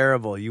not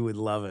terrible. You would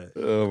love it.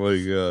 Oh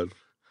my god.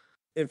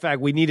 In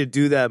fact, we need to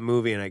do that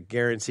movie, and I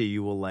guarantee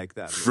you will like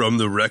that movie. From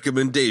the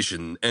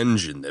recommendation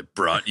engine that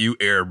brought you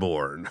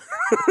airborne.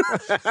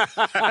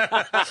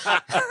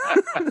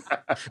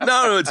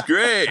 No, it's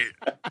great.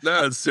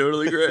 No, it's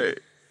totally great.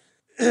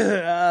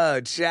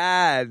 Oh,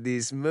 Chad,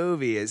 this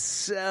movie is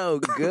so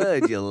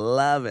good. You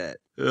love it.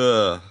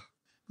 Ugh.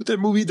 Put that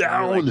movie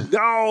down.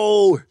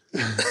 No!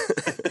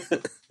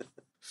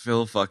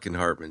 Phil fucking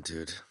Hartman,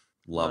 dude.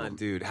 Love Come on, him.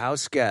 dude.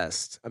 House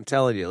Guest. I'm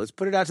telling you. Let's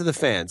put it out to the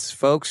fans.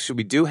 Folks, should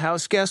we do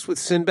House Guest with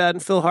Sinbad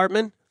and Phil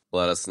Hartman?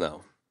 Let us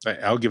know.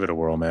 I'll give it a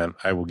whirl, man.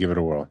 I will give it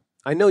a whirl.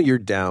 I know you're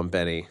down,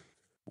 Benny.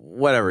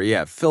 Whatever.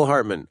 Yeah, Phil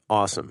Hartman.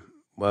 Awesome.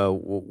 Well,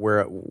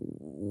 where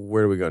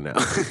do we go now?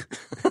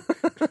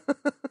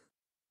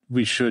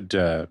 We should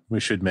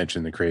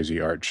mention the crazy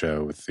art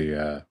show with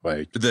the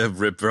The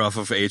rip off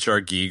of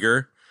H.R.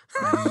 Giger.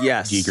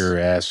 Yes.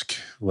 Giger-esque,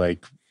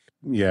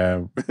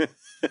 yeah.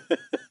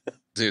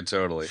 Dude,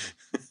 totally.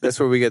 That's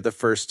where we get the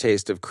first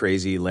taste of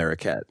crazy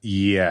Larroquette.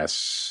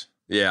 Yes.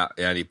 Yeah,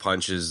 and he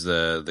punches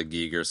the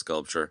Giger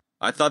sculpture.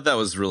 I thought that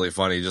was really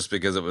funny just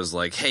because it was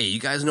like, hey, you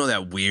guys know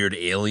that weird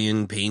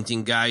alien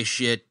painting guy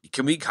shit?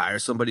 Can we hire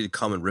somebody to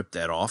come and rip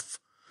that off?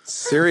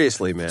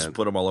 Seriously, man. Just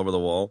put them all over the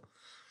wall.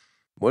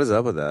 What is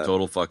up with that?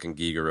 Total fucking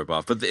Giger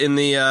ripoff. But in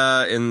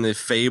the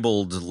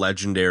fabled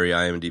legendary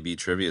IMDb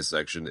trivia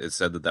section, it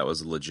said that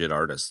was a legit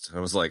artist. I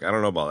was like, I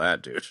don't know about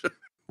that, dude.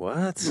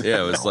 What?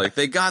 Yeah, it was like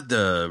they got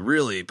the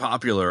really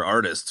popular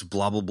artist,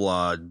 blah blah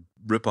blah,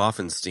 Rip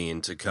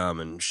Offenstein to come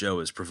and show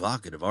his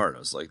provocative art. I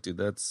was like, dude,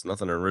 that's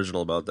nothing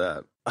original about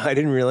that. I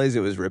didn't realize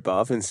it was Rip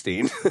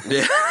Offenstein.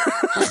 Yeah.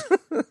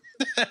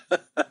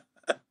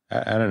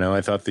 I don't know. I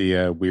thought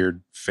the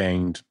weird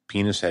fanged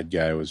penis head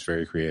guy was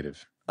very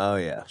creative. Oh,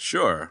 yeah.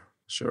 Sure.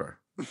 Sure.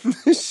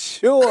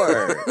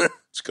 Sculpt.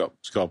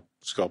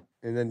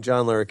 And then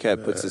John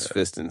Larroquette puts his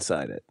fist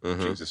inside it.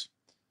 Mhm. Jesus.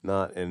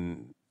 Not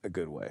in a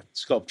good way.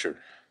 Sculpture.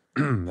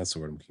 That's the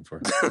word I'm looking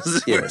for.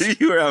 Yes.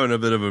 You were having a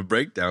bit of a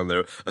breakdown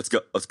there. Let's go.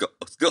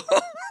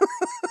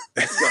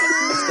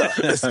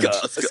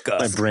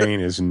 My brain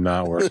is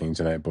not working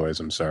tonight, boys.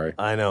 I'm sorry.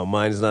 I know.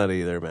 Mine's not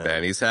either, man.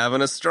 Benny's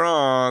having a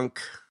strong.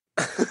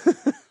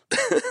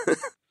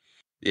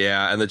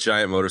 Yeah, and the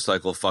giant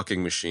motorcycle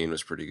fucking machine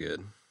was pretty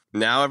good.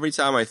 Now, every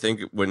time I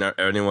think when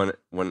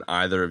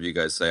either of you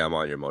guys say I'm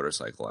on your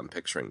motorcycle, I'm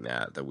picturing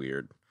that the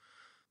weird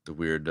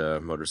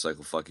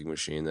motorcycle fucking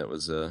machine that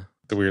was The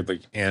weird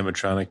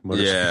animatronic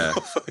motorcycle. Yeah.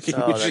 fucking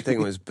Oh, machine. that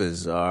thing was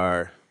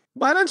bizarre.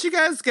 Why don't you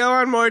guys go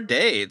on more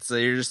dates?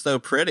 You're just so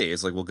pretty.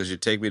 It's like, well, because you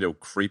take me to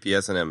creepy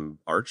S&M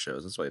art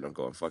shows. That's why you don't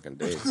go on fucking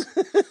dates.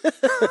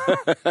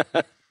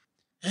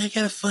 I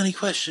got a funny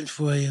question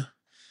for you.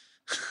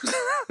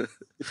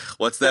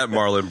 What's that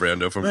Marlon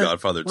Brando from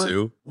Godfather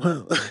 2?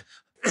 Why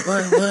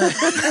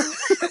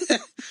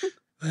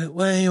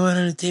are you on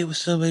a date with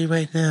somebody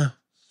right now?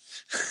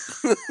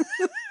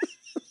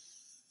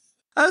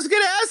 I was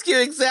going to ask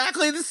you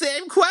exactly the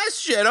same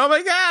question. Oh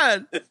my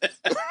God.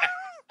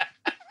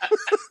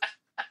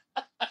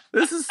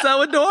 This is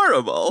so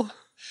adorable.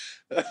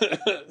 I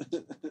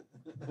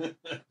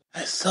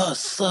saw a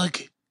slug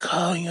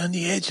crawling on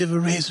the edge of a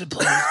razor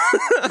blade.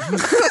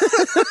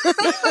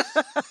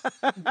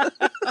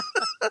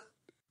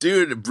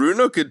 Dude,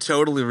 Bruno could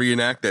totally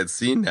reenact that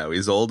scene now.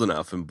 He's old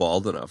enough and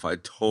bald enough. I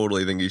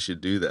totally think he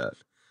should do that.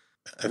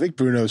 I think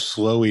Bruno's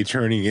slowly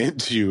turning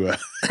into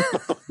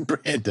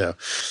Brando.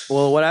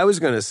 Well, what I was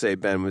going to say,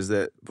 Ben, was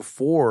that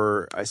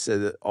before I said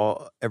that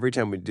every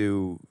time we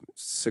do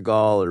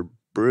Seagal or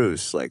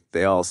Bruce,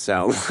 they all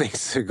sound like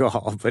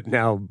Seagal, but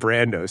now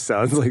Brando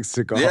sounds like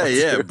Seagal.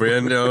 Yeah. too.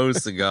 Brando,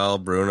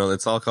 Seagal, Bruno.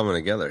 It's all coming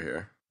together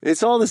here.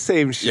 It's all the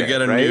same shit. You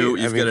got a right? new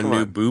come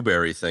on.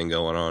 Booberry thing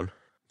going on.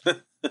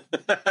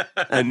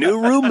 A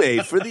new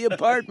roommate for the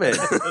apartment.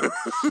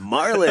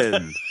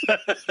 Marlon.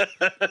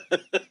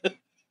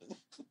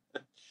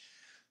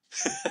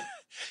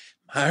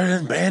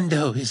 Marlon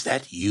Brando, is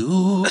that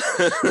you?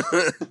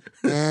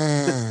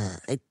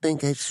 I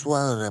think I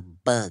swallowed a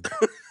bug.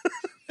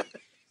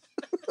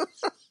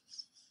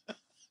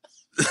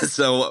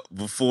 So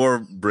before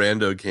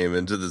Brando came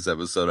into this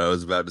episode, I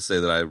was about to say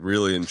that I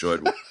really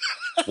enjoyed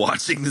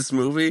watching this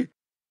movie,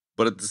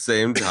 but at the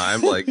same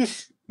time, like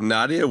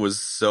Nadia was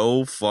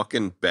so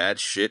fucking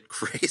batshit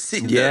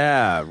crazy.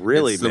 Yeah,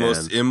 really, it's man. the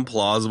most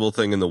implausible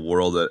thing in the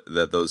world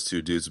that those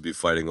two dudes would be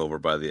fighting over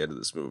by the end of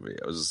this movie.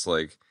 I was just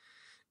like,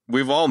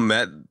 we've all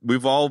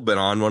been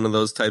on one of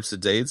those types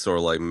of dates or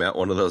like met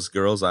one of those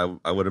girls, I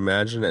would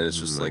imagine, and it's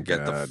just like,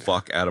 get the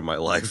fuck out of my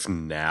life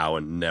now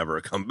and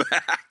never come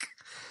back.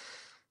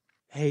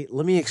 Hey,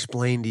 let me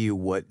explain to you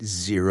what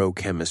zero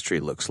chemistry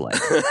looks like.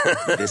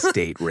 This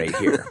date right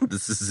here.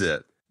 This is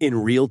it.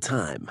 In real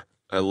time.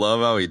 I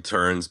love how he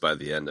turns by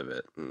the end of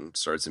it and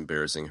starts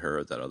embarrassing her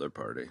at that other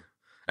party.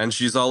 And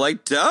she's all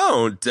like,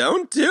 don't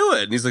do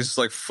it. And he's like, just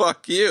like,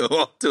 fuck you.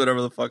 I'll do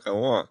whatever the fuck I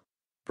want.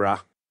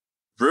 Bruh.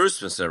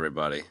 Brucemas,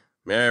 everybody.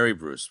 Merry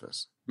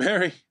Brucemas.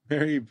 Merry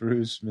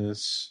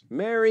Brucemas.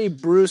 Merry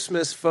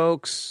Brucemas,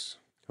 folks.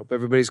 Hope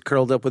everybody's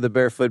curled up with a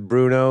barefoot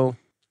Bruno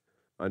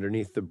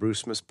underneath the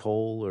Brucemas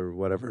pole or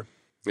whatever.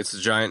 It's a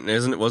giant,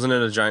 wasn't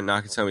it a giant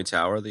Nakatomi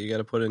tower that you got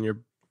to put in your...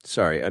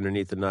 Sorry,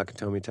 underneath the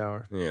Nakatomi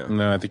Tower? Yeah.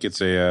 No, I think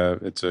it's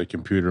a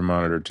computer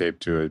monitor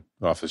taped to an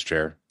office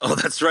chair. Oh,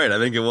 that's right. I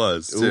think it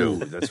was, too.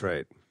 Ooh, that's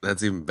right.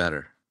 That's even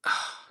better.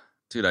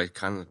 Dude, I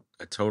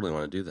totally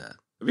want to do that.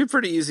 It'd be a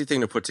pretty easy thing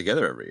to put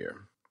together every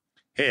year.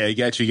 Hey, I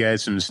got you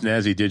guys some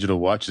snazzy digital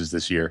watches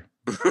this year.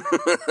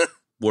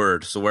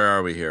 Word. So where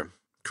are we here?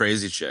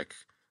 Crazy chick.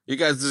 You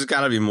guys, there's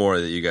got to be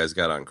more that you guys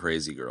got on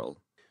Crazy Girl.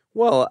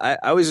 Well,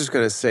 I was just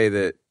going to say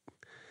that,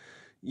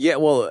 yeah,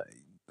 well,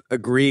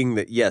 agreeing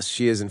that, yes,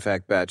 she is in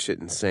fact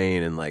batshit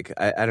insane. And like,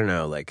 I don't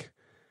know, like,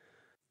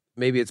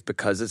 maybe it's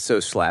because it's so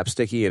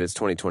slapsticky and it's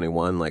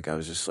 2021. Like, I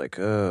was just like,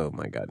 oh,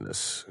 my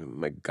goodness.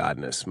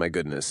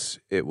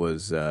 It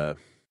was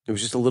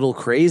just a little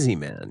crazy,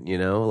 man, you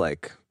know,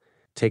 like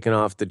taking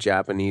off the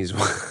Japanese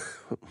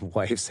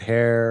wife's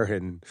hair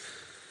and,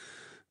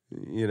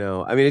 you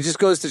know, I mean, it just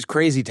goes to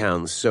crazy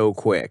town so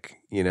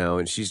quick, you know,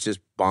 and she's just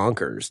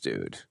bonkers,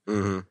 dude.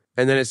 Mm-hmm.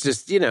 And then it's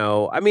just, you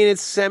know, I mean,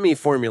 it's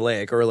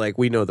semi-formulaic, or like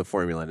we know the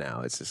formula now.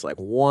 It's just like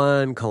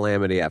one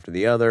calamity after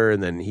the other,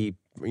 and then he,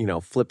 you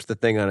know, flips the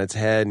thing on its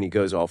head, and he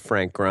goes all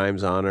Frank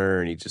Grimes on her,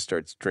 and he just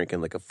starts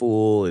drinking like a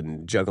fool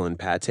and juggling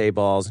pate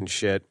balls and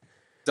shit.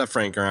 Is that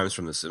Frank Grimes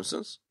from The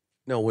Simpsons?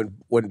 No,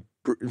 when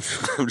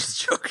I'm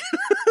just joking.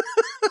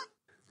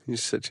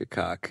 He's such a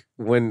cock.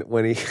 When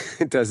he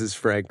does his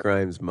Frank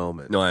Grimes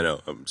moment. No, I know.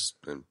 I'm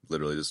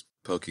literally just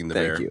poking the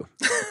bear. Thank you.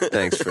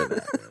 Thanks for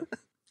that, man.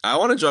 I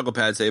want to juggle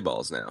pate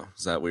balls now.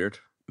 Is that weird?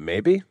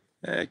 Maybe.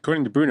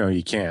 According to Bruno,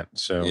 you can't.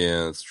 So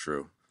Yeah, that's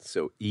true.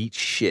 So eat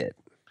shit.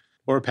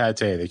 Or pate,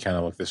 they kind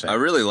of look the same. I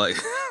really like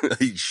I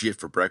eat shit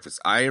for breakfast.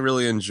 I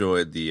really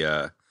enjoyed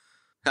the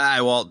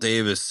hi, Walt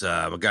Davis,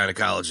 I'm a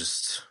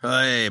gynecologist.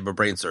 Hey, I'm a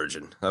brain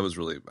surgeon. That was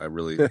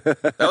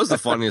that was the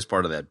funniest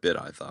part of that bit,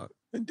 I thought.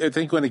 I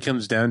think when it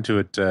comes down to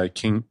it,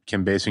 Kim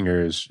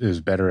Basinger is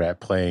better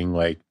at playing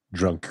like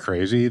drunk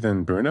crazy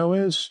than Bruno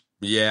is.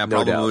 Yeah,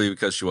 No probably doubt.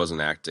 because she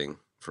wasn't acting,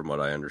 from what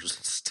I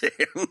understand.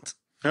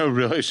 Oh,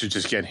 really? She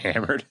just get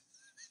hammered.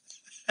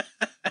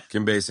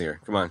 Kim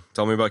Basinger. Come on.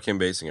 Tell me about Kim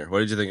Basinger. What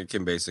did you think of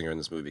Kim Basinger in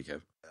this movie,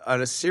 Kev?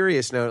 On a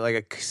serious note, like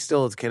I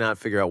still cannot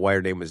figure out why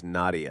her name was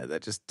Nadia.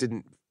 That just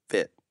didn't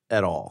fit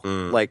at all.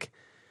 Like,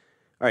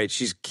 all right,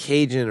 she's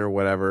Cajun or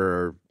whatever,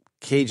 or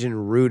Cajun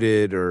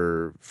rooted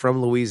or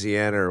from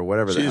Louisiana or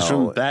whatever the hell. She's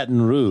from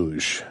Baton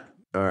Rouge.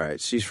 All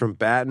right, she's from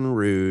Baton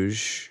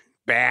Rouge.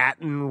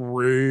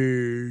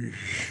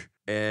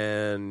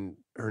 And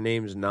her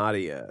name's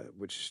Nadia,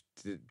 which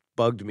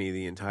bugged me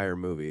the entire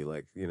movie.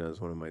 Like, you know,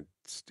 it's one of my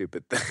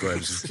stupid things.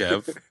 Grapes of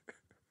Kev.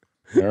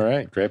 All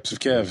right, Grapes of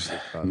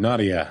Kev.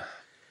 Nadia.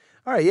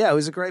 All right, yeah, it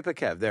was a gripe of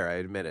Kev. There, I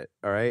admit it.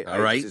 All right? All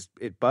right.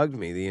 It bugged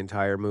me the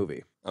entire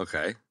movie.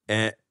 Okay.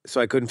 And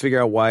so I couldn't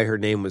figure out why her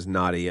name was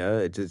Nadia.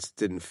 It just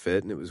didn't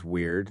fit, and it was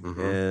weird.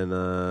 Mm-hmm.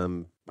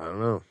 And I don't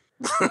know.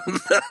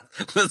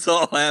 That's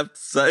all I have to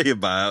say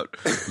about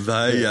that.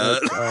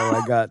 That's all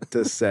I got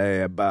to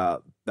say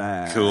about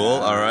that. Cool.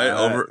 All right.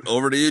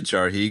 Over to you,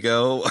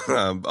 Charhigo.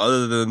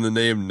 Other than the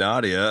name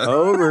Nadia,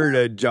 Over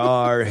to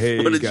Jar. what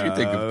did you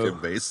think of Kim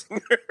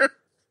Basinger?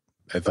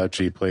 I thought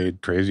she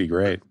played crazy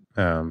great.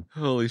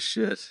 Holy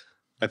shit.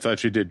 I thought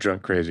she did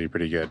drunk crazy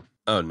pretty good.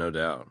 Oh, no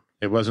doubt.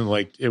 It wasn't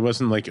like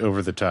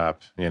over the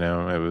top, you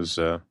know. It was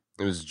It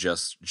was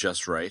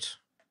just right.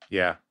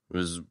 yeah. It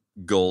was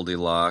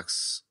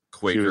Goldilocks, She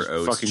Quaker was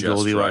Oats, fucking just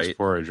Goldilocks right.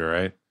 porridge, all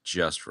right?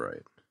 Just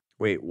right.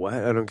 Wait, what?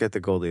 I don't get the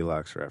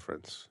Goldilocks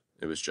reference.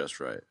 It was just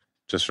right.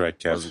 Just right,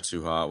 It wasn't Kev.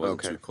 too hot, wasn't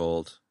Okay. too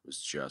cold. It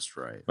was just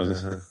right.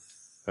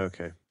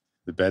 Okay.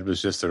 The bed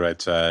was just the right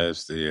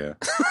size. The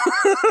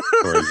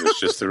porridge was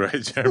just the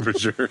right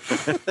temperature.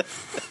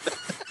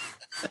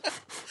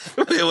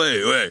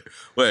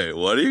 Wait.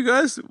 What are you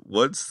guys?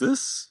 What's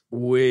this?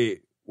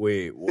 Wait,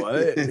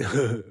 what?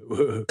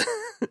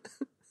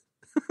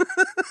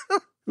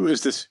 Who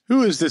is this?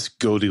 Who is this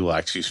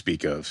Goldilocks you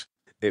speak of?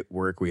 At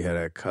work, we had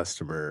a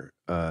customer,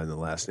 and the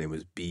last name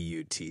was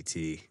Butt.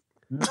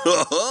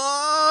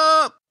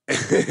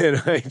 And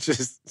I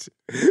just,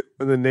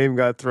 when the name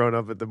got thrown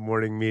up at the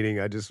morning meeting,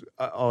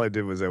 all I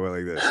did was I went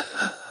like this.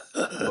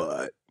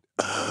 But.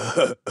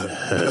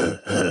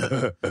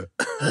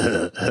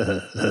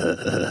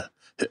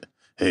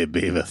 Hey,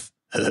 Beavis.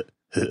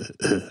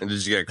 And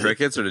did you get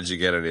crickets or did you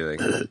get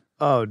anything?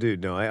 Oh,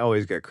 dude, no, I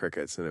always get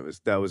crickets, and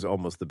that was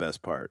almost the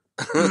best part.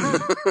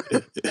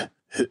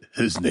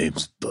 His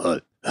name's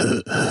Bud.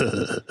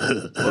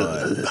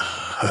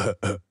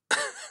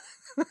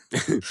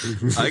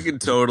 I can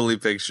totally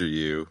picture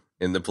you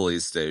in the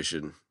police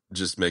station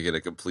just making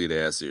a complete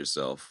ass of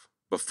yourself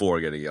before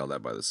getting yelled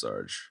at by the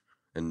Sarge,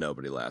 and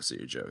nobody laughs at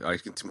your joke. I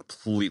can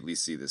completely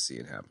see this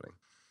scene happening.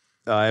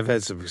 I've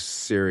had some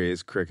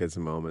serious crickets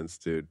moments,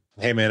 dude.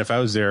 Hey, man, if I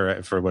was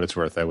there for what it's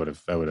worth, I would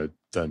have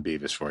done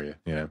Beavis for you.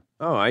 You know?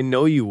 Oh, I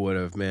know you would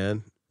have,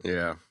 man.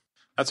 Yeah.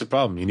 That's a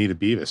problem. You need a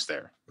Beavis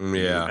there.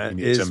 Yeah. That You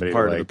need is somebody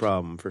part to, of the like,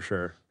 problem, for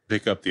sure.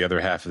 pick up the other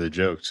half of the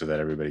joke so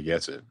that everybody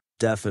gets it.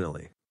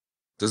 Definitely.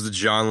 Does the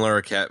John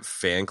Larroquette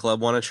fan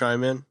club want to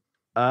chime in?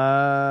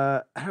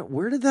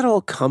 Where did that all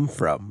come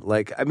from?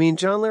 Like, I mean,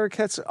 John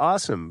Larroquette's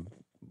awesome.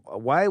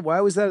 Why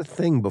was that a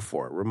thing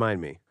before?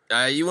 Remind me.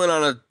 You went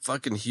on a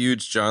fucking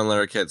huge John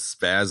Larroquette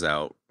spaz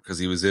out because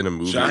he was in a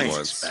movie Giant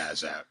once.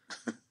 spaz out.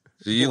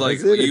 So you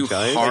Was it a you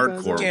giant spaz out?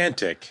 hardcore.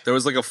 Gigantic. There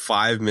was like a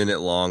 5-minute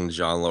long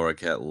John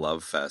Larroquette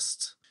love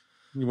fest.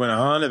 You went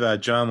on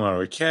about John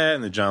Larroquette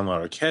and the John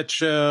Larroquette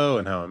show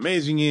and how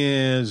amazing he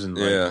is. And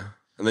Yeah.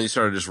 And then you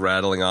started just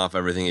rattling off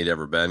everything he'd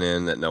ever been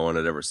in that no one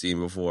had ever seen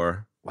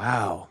before.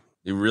 Wow.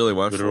 You really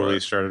went for literally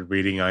it. started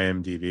reading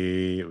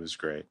IMDb. It was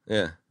great.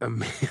 Yeah.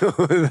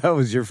 That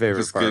was your It favorite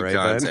was part, good right,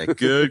 content. Ben?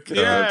 Good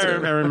Yeah,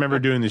 content. I remember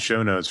doing the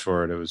show notes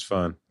for it. It was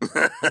fun.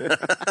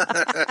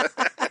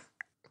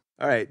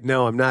 All right.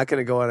 No, I'm not going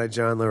to go on a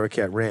John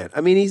Larroquette rant.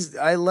 I mean,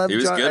 I love He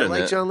was John. good I in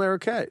like it. John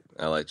Larroquette.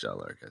 I like John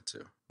Larroquette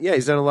too. Yeah,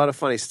 he's done a lot of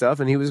funny stuff,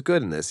 and he was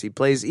good in this. He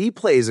plays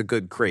a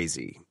good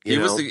crazy. You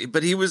know?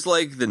 But he was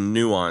like the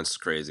nuanced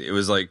crazy. It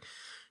was like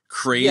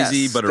crazy,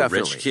 Yes, but a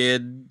definitely. rich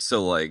kid.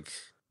 So like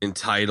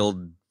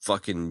entitled,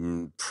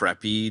 fucking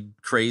preppy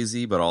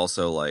crazy, but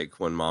also like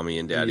when mommy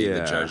and daddy and the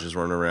Yeah. judges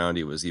weren't around,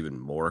 he was even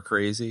more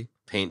crazy.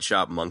 Paint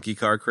shop monkey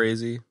car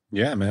crazy.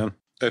 Yeah, man.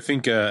 I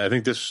think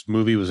this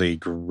movie was a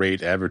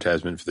great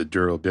advertisement for the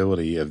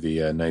durability of the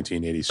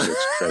 1986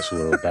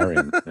 Chrysler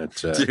LeBaron.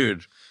 It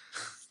Dude.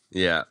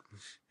 Yeah,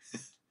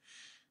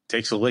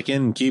 takes a licking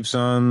and keeps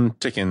on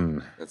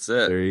ticking. that's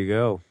it. There you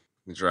go.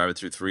 You drive it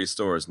through 3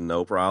 stores,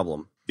 no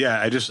problem.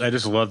 Yeah, I just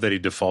love that he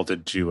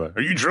defaulted to,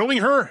 are you drilling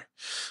her?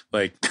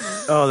 Like,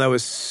 Oh, that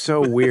was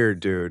so weird,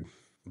 dude.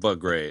 But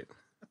great.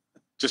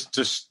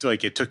 just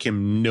like it took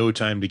him no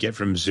time to get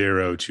from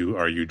 0 to,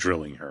 are you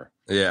drilling her?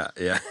 Yeah,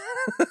 yeah.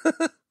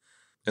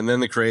 And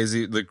then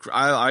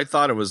I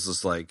thought it was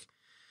just like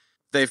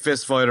they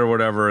fist fight or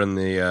whatever in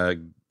the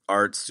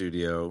art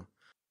studio,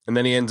 and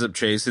then he ends up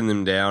chasing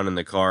them down in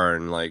the car,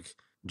 and like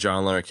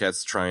John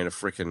Larroquette's trying to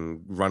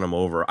freaking run him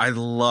over. I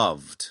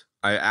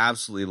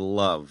absolutely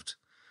loved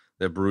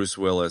that Bruce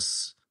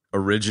Willis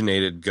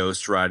originated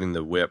ghost riding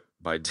the whip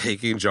by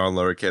taking John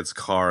Larroquette's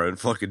car and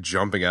fucking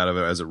jumping out of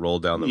it as it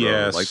rolled down the road.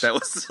 Yes. Like that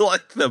was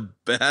like the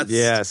best.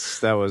 Yes,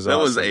 that was That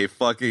was awesome. a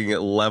fucking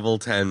level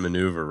 10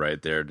 maneuver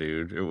right there,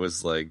 dude. It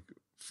was like,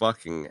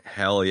 fucking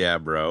hell yeah,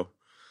 bro.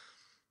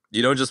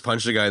 You don't just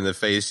punch a guy in the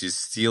face, you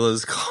steal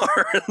his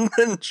car and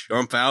then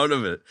jump out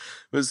of it.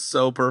 It was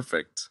so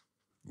perfect.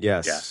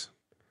 Yes.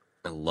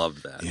 I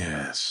love that.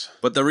 Yes.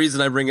 But the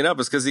reason I bring it up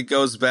is because he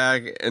goes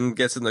back and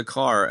gets in the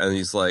car and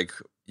he's like,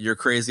 your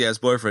crazy ass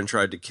boyfriend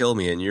tried to kill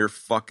me and you're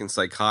fucking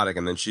psychotic.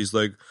 And then she's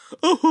like,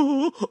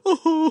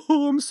 oh,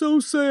 I'm so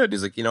sad. And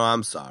he's like,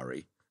 I'm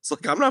sorry. It's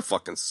like, I'm not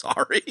fucking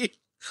sorry.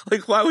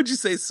 Like, why would you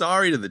say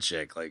sorry to the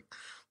chick? Like,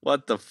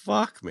 what the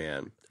fuck,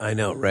 man? I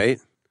know, right?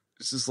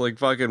 It's just like,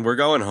 fucking, we're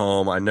going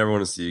home. I never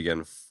want to see you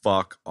again.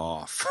 Fuck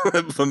off.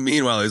 But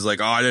meanwhile, he's like,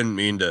 oh, I didn't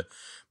mean to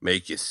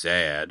make you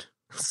sad.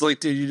 It's like,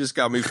 dude, you just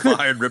got me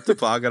fired, ripped the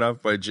pocket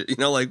off by,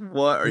 like,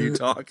 what are you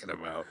talking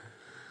about?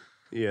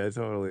 Yeah,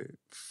 totally.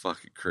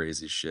 Fucking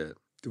crazy shit.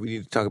 Do we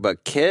need to talk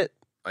about Kit?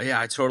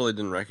 Yeah, I totally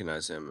didn't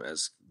recognize him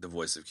as the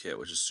voice of Kit,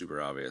 which is super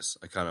obvious.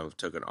 I kind of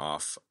took an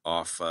off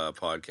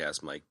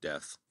podcast mic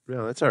death.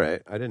 No, that's all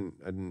right. I didn't.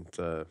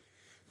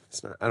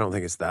 It's not. I don't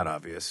think it's that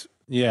obvious.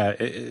 Yeah,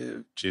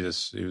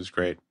 Jesus, it was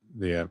great.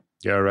 You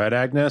all right,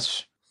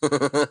 Agnes?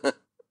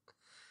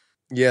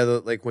 Yeah,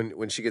 like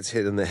when she gets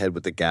hit in the head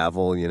with the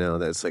gavel,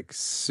 that's like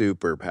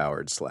super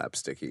powered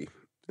slapsticky,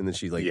 and then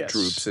she like Yes.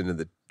 droops into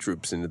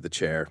the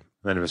chair.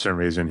 And for some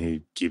reason,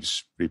 he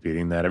keeps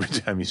repeating that every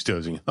time he's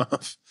dozing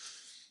off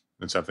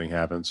and something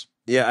happens.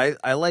 Yeah,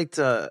 I liked.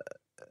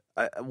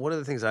 One of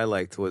the things I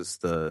liked was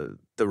the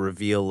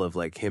reveal of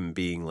like him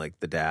being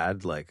like the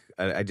dad. Like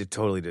I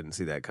totally didn't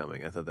see that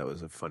coming. I thought that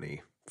was a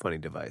funny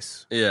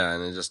device. Yeah,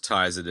 and it just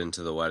ties it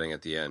into the wedding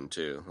at the end,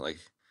 too. Like,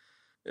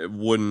 it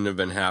wouldn't have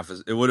been half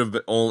as it would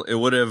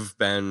have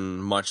been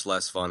much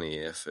less funny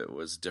if it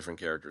was different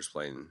characters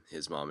playing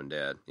his mom and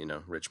dad,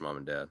 rich mom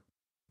and dad.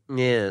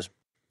 Yes.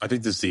 I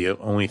think this is the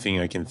only thing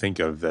I can think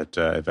of that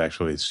I've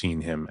actually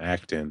seen him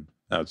act in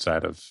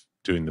outside of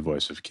doing the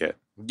voice of Kit.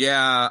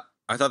 Yeah,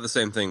 I thought the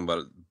same thing,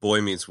 but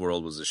Boy Meets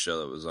World was a show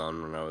that was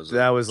on when I was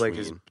that was like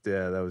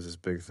that was his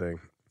big thing.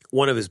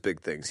 One of his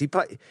big things. He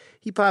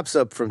pops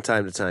up from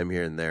time to time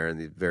here and there in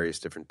the various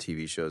different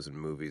TV shows and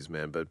movies,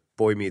 man. But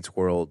Boy Meets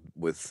World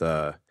with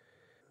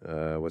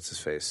what's his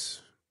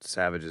face?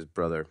 Savage's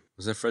brother.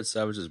 Was that Fred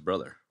Savage's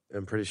brother?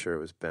 I'm pretty sure it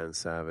was Ben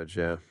Savage.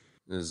 Yeah.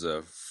 This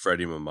is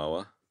Freddie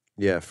Momoa.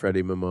 Yeah,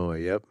 Freddie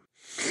Momoa. Yep.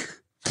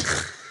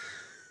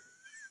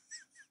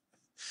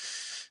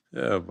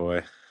 Oh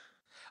boy.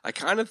 I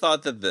kind of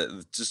thought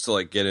that just to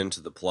like get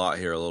into the plot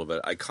here a little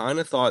bit, I kind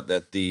of thought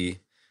that the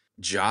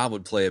job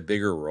would play a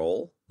bigger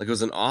role. Like it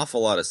was an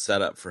awful lot of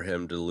setup for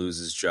him to lose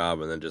his job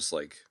and then just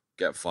like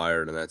get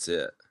fired and that's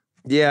it.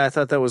 Yeah, I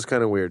thought that was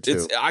kind of weird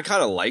too. I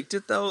kind of liked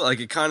it though. Like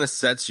it kind of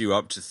sets you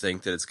up to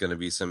think that it's going to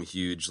be some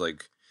huge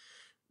like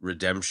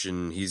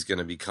redemption. He's going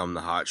to become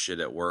the hot shit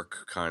at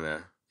work kind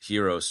of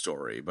hero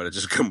story, but it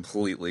just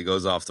completely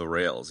goes off the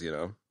rails,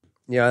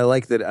 Yeah, I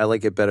like that. I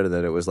like it better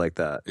that it was like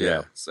that.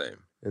 Yeah, same.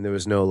 And there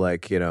was no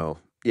like, there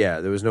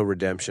was no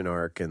redemption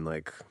arc and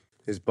like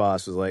his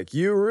boss was like,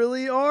 "You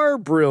really are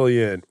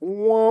brilliant."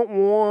 Wah,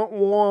 wah,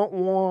 wah,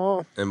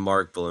 wah. And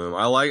Mark Bloom.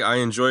 I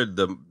enjoyed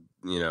the,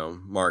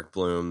 Mark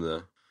Bloom,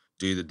 the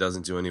dude that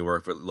doesn't do any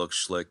work but looks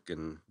slick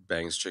and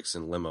bangs chicks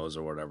in limos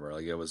or whatever.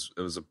 Like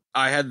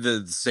I had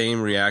the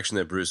same reaction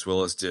that Bruce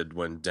Willis did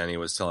when Denny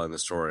was telling the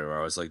story where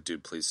I was like,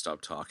 dude, please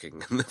stop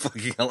talking in the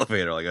fucking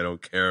elevator. Like, I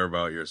don't care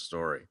about your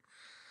story.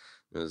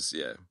 It was,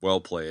 well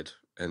played.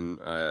 And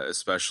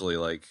especially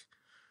like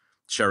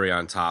cherry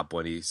on top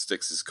when he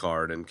sticks his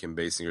card in Kim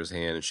Basinger's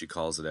hand and she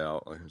calls it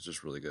out. Like, it was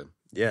just really good.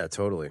 Yeah,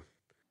 totally.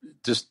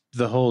 Just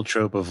the whole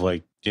trope of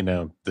like,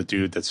 the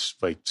dude that's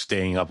like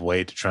staying up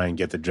late to try and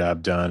get the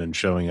job done and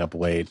showing up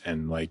late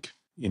and like,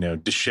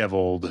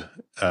 disheveled,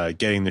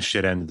 getting the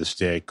shit end of the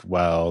stick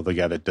while the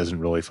guy that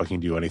doesn't really fucking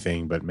do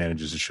anything but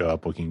manages to show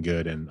up looking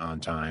good and on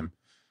time,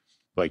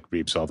 like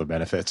reaps all the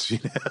benefits,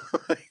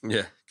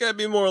 Yeah. Gotta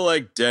be more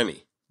like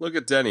Denny. Look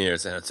at Denny here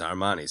saying, "It's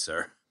Armani,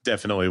 sir."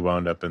 Definitely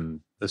wound up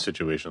in a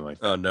situation like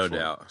that. Oh, no before.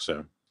 doubt.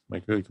 So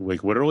like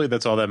literally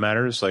that's all that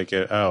matters. Like,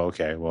 oh,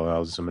 okay. Well,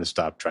 I'm going to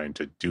stop trying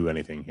to do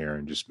anything here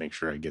and just make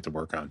sure I get to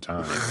work on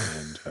time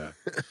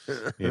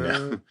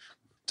and,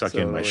 tuck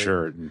in my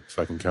shirt and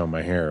fucking comb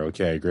my hair.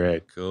 Okay,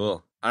 great.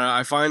 Cool.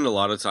 I find a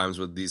lot of times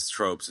with these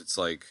tropes, it's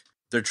like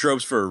they're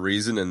tropes for a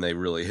reason and they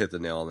really hit the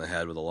nail on the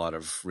head with a lot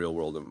of real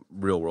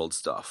world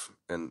stuff.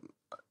 And,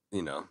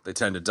 they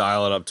tend to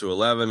dial it up to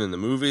 11 in the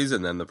movies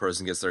and then the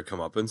person gets their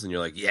comeuppance and you're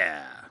like,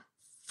 yeah,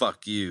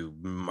 fuck you,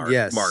 Mark,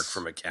 yes. Mark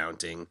from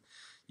accounting,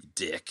 you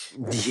dick.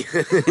 You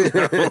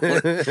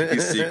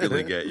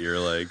secretly get your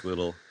like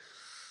little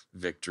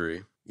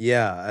victory.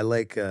 Yeah, I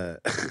like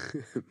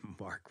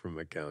Mark from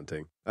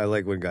accounting. I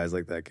like when guys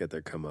like that get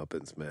their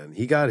comeuppance, man.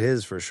 He got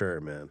his for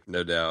sure, man.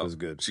 No doubt. It was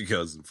good. She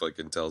goes and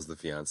fucking tells the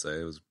fiance.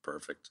 It was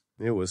perfect.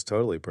 It was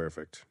totally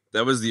perfect.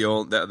 That was the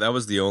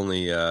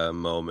only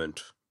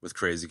moment with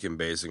Crazy Kim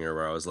Basinger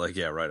where I was like,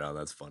 yeah, right on,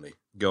 that's funny.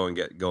 Go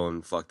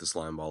and fuck the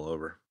slime ball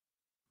over.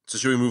 So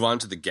should we move on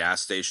to the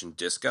gas station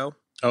disco?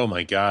 Oh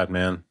my God,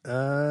 man.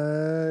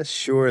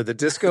 Sure. The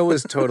disco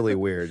was totally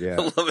weird. Yeah.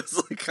 I love it. It's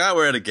like,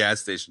 we're at a gas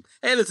station.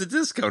 Hey, there's a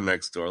disco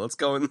next door. Let's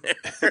go in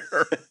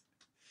there.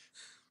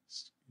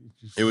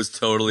 It was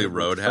totally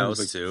Roadhouse,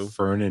 like too.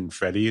 Fern and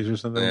Freddy's or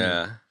something?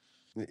 Yeah.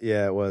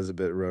 Yeah, it was a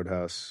bit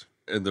Roadhouse.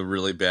 And the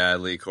really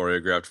badly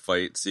choreographed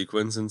fight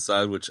sequence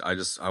inside, which I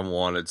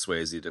wanted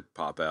Swayze to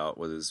pop out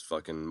with his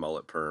fucking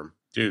mullet perm.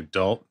 Dude,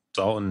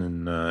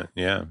 Dalton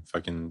and,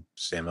 fucking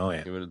Sam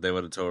Elliott. They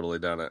would have totally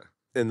done it.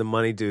 And the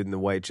money dude in the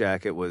white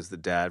jacket was the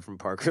dad from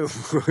Parker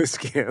Lewis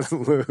Can't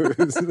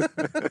Lose.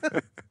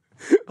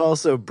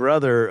 Also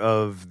brother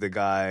of the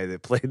guy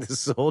that played the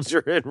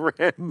soldier in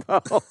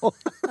Rambo.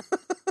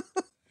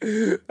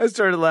 I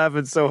started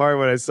laughing so hard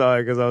when I saw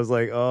it because I was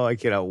like, oh, I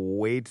cannot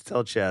wait to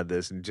tell Chad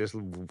this and just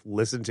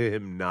listen to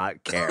him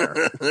not care.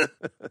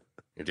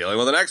 You're dealing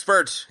with an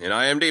expert in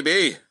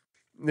IMDb.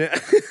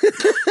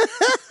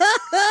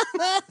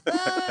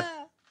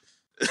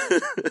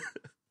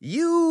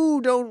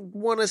 You don't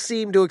want to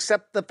seem to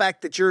accept the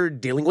fact that you're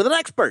dealing with an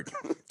expert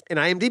in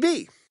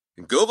IMDb.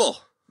 Google.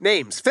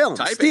 Names, films,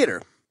 Typing.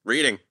 theater.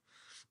 Reading.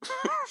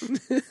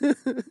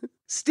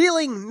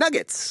 Stealing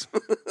nuggets.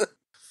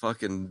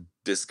 Fucking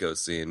disco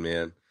scene,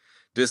 man.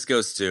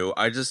 Disco stew.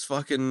 I just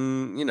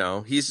fucking,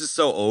 he's just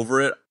so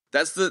over it.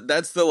 That's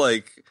the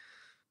like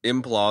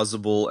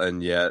implausible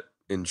and yet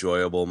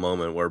enjoyable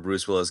moment where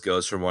Bruce Willis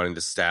goes from wanting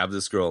to stab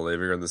this girl and leave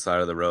her on the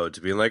side of the road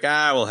to being like,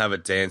 we'll have a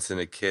dance and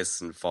a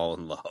kiss and fall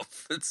in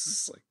love. It's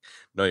just like,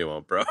 no, you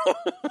won't, bro.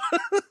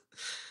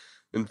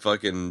 And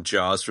fucking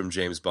Jaws from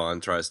James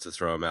Bond tries to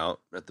throw him out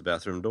at the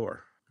bathroom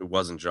door. It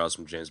wasn't Jaws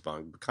from James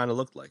Bond, but kind of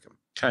looked like him.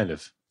 Kind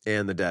of.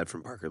 And the dad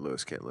from Parker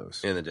Lewis Can't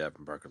Lose. And the dad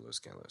from Parker Lewis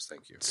Can't Lose.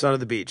 Thank you. Son of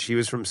the Beach. He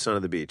was from Son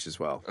of the Beach as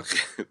well.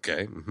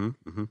 Okay. Mm-hmm.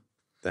 Mm-hmm.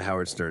 The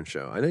Howard Stern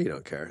Show. I know you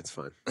don't care. It's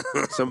fine.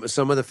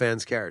 Some of the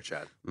fans care,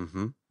 Chad.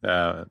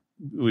 Mm-hmm.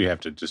 We have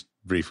to just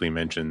briefly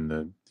mention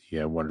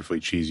the wonderfully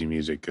cheesy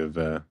music of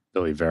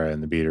Billy Vera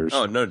and the Beaters.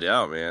 Oh, no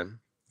doubt, man.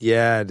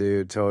 Yeah,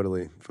 dude,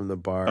 totally. From the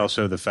bar.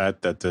 Also, the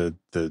fact that the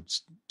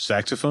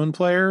saxophone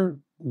player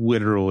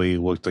literally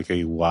looked like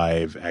a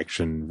live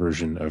action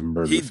version of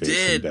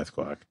Murderface in Death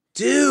Clock.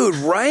 Dude,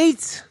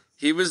 right?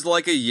 He was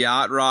like a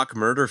yacht rock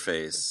murder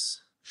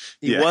face.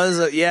 He was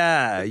a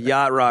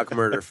yacht rock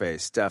murder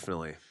face,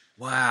 definitely.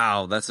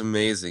 Wow, that's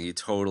amazing. He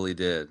totally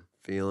did.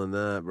 Feeling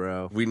that,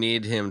 bro. We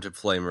need him to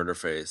play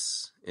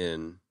Murderface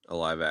in a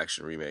live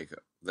action remake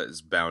that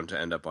is bound to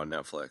end up on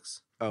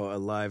Netflix. Oh, a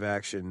live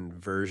action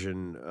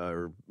version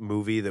or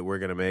movie that we're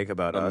gonna make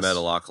about us.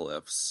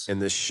 Metalocalypse. In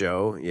this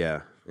show,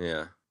 yeah.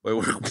 Yeah. Wait,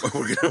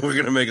 we're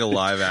gonna make a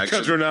live action.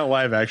 Because we're not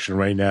live action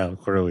right now.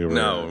 Clearly, we're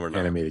not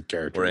animated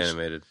characters. We're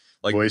animated,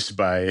 like voiced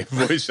by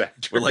voice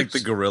actors. We're like the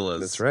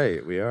gorillas. That's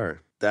right. We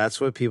are. That's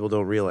what people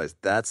don't realize.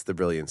 That's the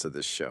brilliance of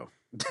this show.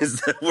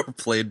 Is that we're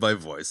played by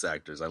voice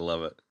actors. I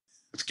love it.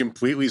 It's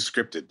completely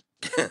scripted.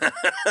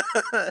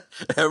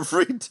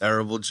 Every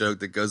terrible joke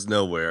that goes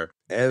nowhere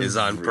is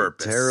on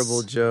purpose.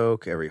 Terrible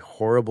joke, every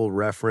horrible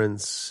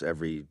reference,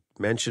 every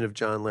mention of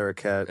John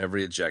Larroquette,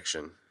 every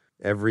ejection,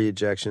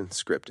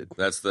 scripted.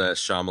 That's the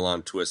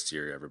Shyamalan twist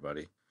here,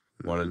 everybody.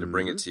 Wanted to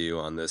bring it to you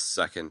on this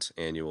second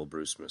annual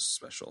Brucemas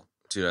special.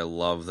 Dude, I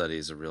love that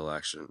he's a real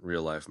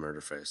life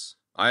murder face.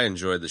 I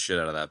enjoyed the shit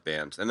out of that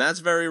band. And that's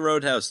very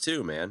Roadhouse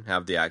too, man.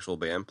 Have the actual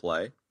band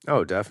play.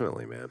 Oh,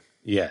 definitely, man.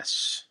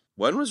 Yes.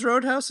 When was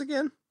Roadhouse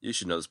again? You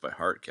should know this by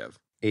heart, Kev.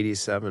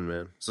 87,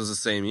 man. So it's the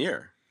same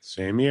year.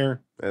 Same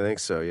year. I think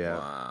so, yeah.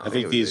 Wow. I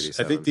think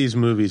these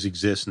movies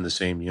exist in the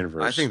same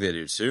universe. I think they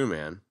do too,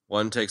 man.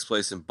 One takes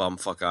place in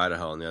bumfuck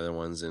Idaho, and the other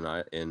one's in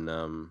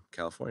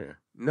California.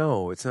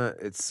 No, it's not.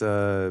 It's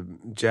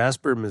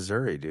Jasper,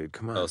 Missouri, dude.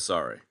 Come on. Oh,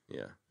 sorry.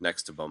 Yeah,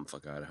 next to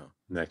bumfuck Idaho.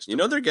 Next, you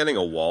know they're getting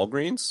a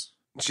Walgreens.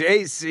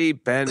 J.C.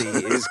 Penney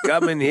is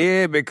coming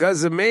here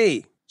because of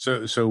me.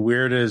 So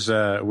where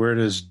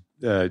does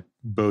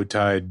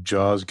bow-tied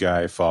Jaws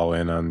guy fall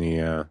in on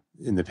the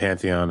in the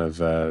pantheon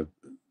of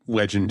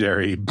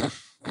legendary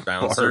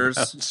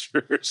bouncers?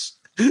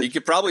 You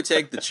could probably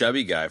take the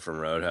chubby guy from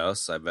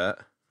Roadhouse, I bet.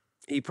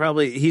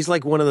 He's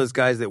like one of those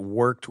guys that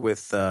worked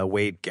with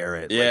Wade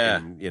Garrett.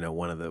 Yeah. Like in,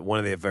 one of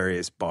the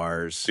various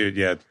bars. Dude,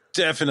 yeah.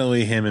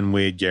 Definitely him and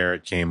Wade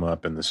Garrett came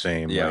up in the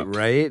same,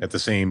 right? At the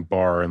same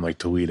bar in like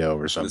Toledo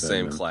or something. The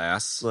same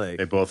class. Like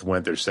they both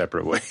went their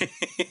separate ways.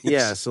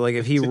 Yeah, so like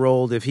if he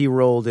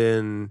rolled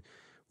in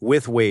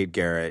with Wade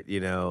Garrett,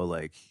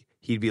 like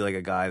he'd be like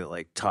a guy that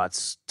like taught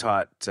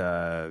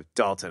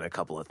Dalton a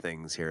couple of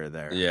things here or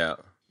there. Yeah.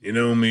 You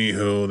know,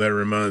 mijo, that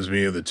reminds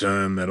me of the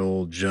time that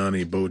old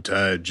Johnny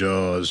bow-tied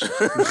Jaws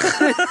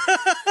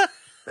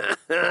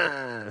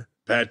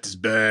packed his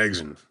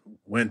bags and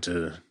went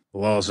to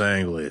Los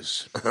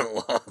Angeles.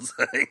 Los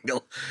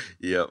Angeles.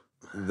 Yep.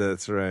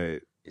 That's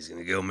right. He's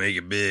going to go make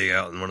it big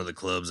out in one of the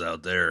clubs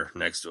out there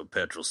next to a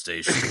petrol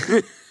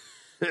station.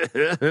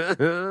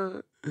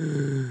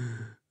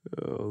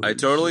 I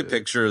totally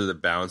picture the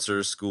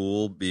bouncer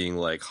school being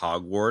like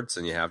Hogwarts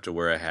and you have to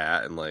wear a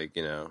hat and like,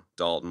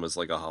 Dalton was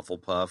like a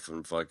Hufflepuff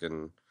and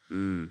fucking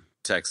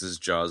Texas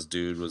Jaws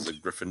dude was a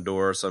Gryffindor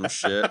or some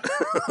shit.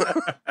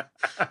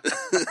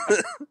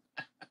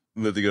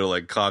 And then they go to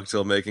like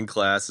cocktail making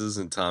classes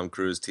and Tom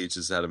Cruise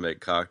teaches how to make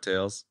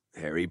cocktails.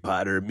 Harry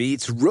Potter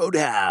meets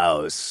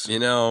Roadhouse.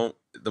 The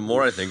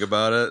more I think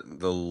about it,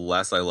 the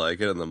less I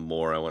like it and the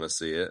more I want to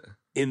see it.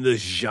 In the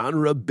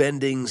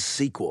genre-bending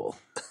sequel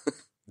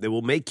that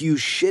will make you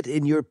shit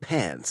in your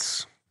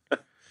pants.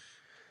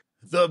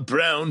 The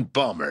Brown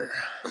Bomber.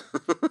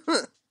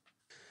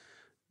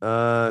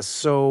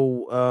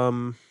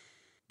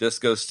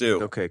 Disco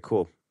Stew. Okay,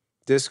 cool.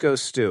 Disco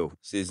Stew.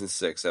 Season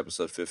 6,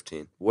 episode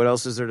 15. What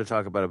else is there to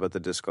talk about the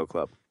Disco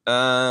Club?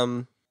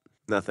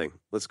 Nothing.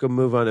 Let's go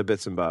move on to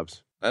Bits and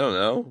Bobs. I don't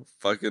know.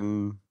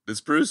 Fucking,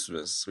 it's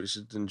Brucemas. We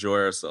should enjoy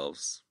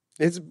ourselves.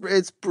 It's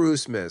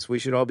Brucemas. We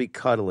should all be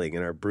cuddling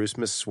in our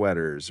Brucemas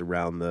sweaters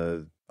around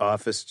the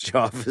office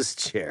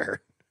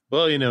chair.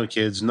 Well,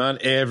 kids,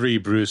 not every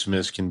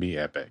Brucemas can be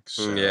epic.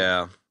 So.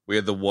 Yeah. We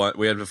had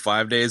the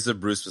 5 days of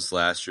Brucemas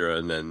last year,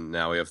 and then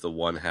now we have the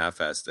one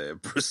half-ass day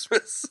of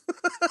Brucemas.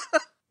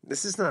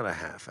 This is not a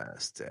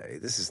half-ass day.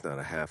 This is not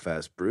a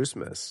half-ass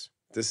Brucemas.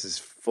 This is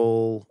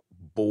full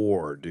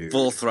bore, dude.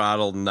 Full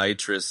throttle,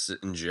 nitrous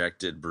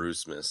injected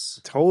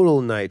Brucemas.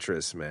 Total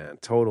nitrous, man.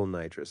 Total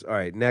nitrous. All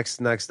right,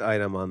 next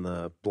item on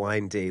the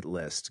blind date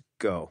list.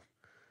 Go.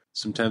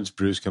 Sometimes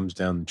Bruce comes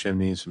down the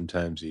chimney.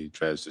 Sometimes he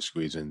tries to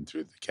squeeze in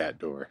through the cat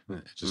door.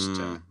 This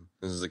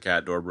is a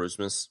cat door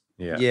Brucemas?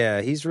 Yeah.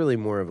 Yeah, he's really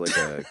more of like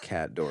a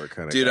cat door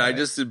kind of Dude, guy. I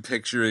just am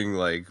picturing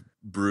like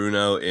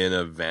Bruno in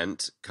a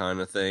vent kind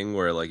of thing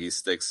where like he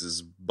sticks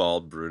his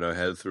bald Bruno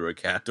head through a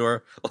cat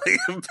door. Like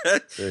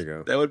there you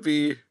go. That would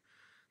be,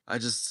 I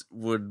just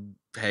would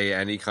pay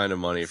any kind of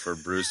money for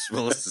Bruce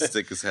Willis to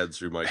stick his head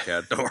through my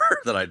cat door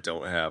that I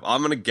don't have.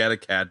 I'm gonna get a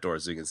cat door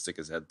so he can stick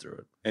his head through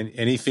it. And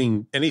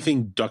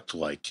anything duct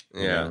like,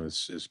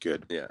 is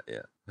good. Yeah.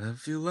 Have a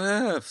few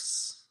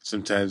laughs.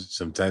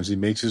 Sometimes he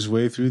makes his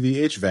way through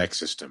the HVAC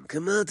system.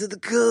 Come out to the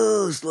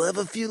coast. We'll have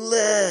a few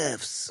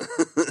laughs.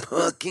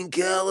 Fucking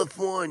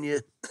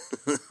California.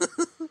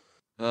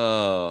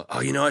 Oh,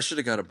 I should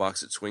have got a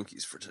box of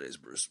Twinkies for today's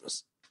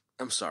Brucemas.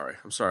 I'm sorry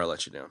I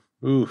let you down.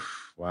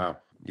 Oof! Wow,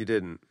 You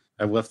didn't.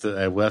 I left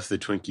the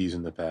Twinkies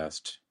in the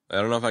past. I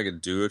don't know if I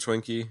could do a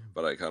Twinkie,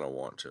 but I kind of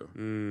want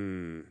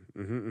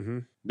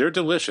to. They're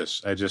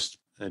delicious. I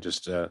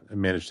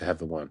managed to have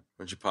the one.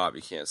 Once you pop,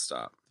 you can't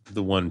stop.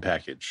 The one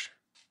package.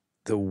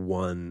 The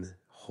one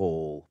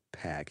whole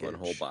package. One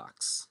whole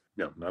box.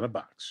 No, not a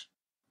box.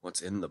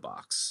 What's in the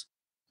box?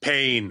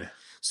 Pain.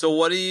 So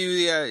what do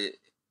you,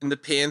 in the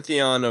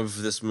pantheon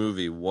of this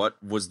movie,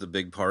 what was the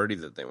big party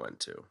that they went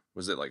to?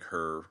 Was it like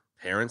her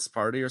parents'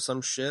 party or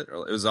some shit?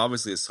 Or it was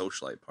obviously a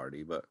socialite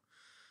party, but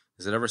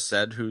is it ever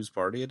said whose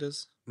party it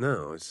is?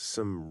 No, it's just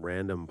some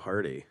random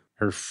party.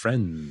 Her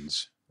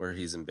friends. Where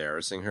he's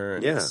embarrassing her,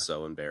 and Yeah. it's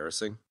so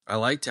embarrassing. I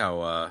liked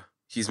how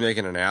he's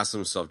making an ass of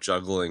himself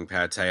juggling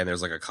pate, and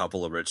there's like a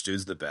couple of rich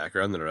dudes in the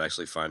background that are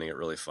actually finding it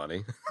really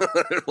funny.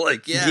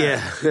 Like,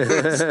 yeah.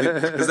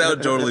 Because that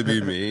would totally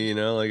be me,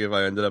 like if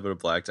I ended up in a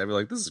black tie, I'd be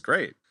like, this is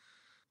great.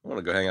 I want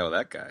to go hang out with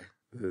that guy.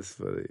 That's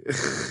funny.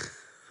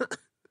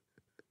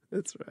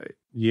 That's right.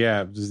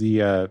 Yeah,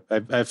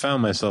 I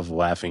found myself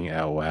laughing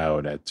out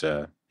loud at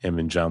him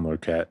and John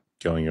Larroquette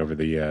going over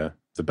the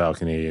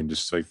balcony, and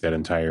just like that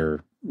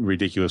entire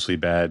ridiculously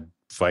bad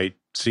fight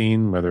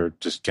scene where they're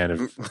just kind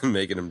of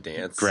making him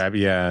dance.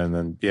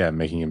 And then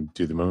making him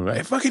do the movement.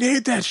 I fucking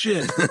hate that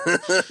shit.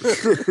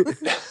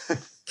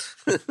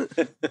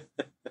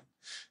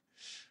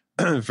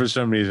 For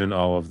some reason,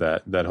 all of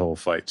that whole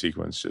fight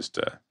sequence just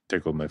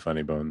tickled my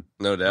funny bone.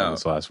 No doubt. On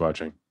this last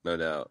watching. No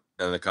doubt.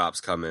 And the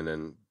cops come in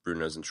and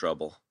Bruno's in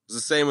trouble. It's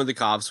the same with the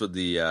cops with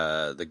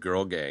the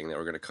girl gang that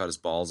were going to cut his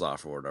balls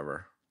off or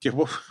whatever. Yeah,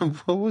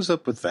 what was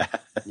up with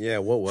that? Yeah,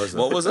 what was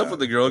What was up with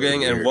the girl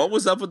gang, and what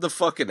was up with the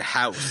fucking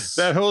house?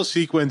 That whole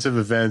sequence of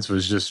events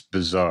was just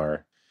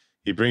bizarre.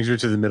 He brings her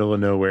to the middle of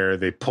nowhere.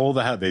 They tow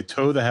the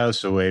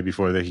house away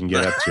before they can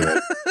get up to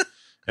it.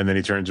 And then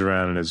he turns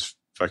around and his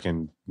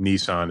fucking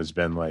Nissan has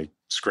been like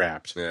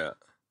scrapped. Yeah.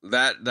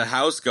 The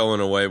house going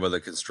away by the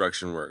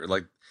construction worker.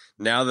 Like,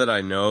 now that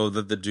I know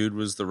that the dude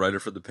was the writer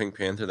for the Pink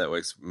Panther, that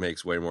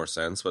makes way more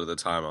sense. But at the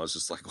time, I was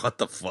just like, what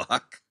the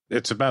fuck?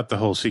 It's about the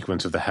whole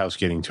sequence of the house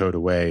getting towed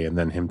away and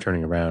then him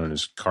turning around and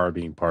his car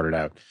being parted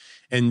out.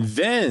 And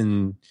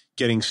then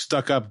getting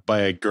stuck up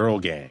by a girl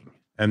gang.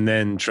 And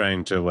then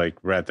trying to like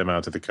rat them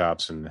out to the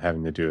cops and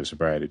having to do a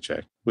sobriety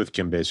check with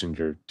Kim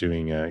Basinger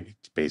doing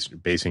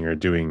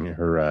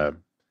her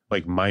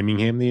like miming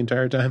him the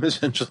entire time,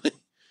 essentially,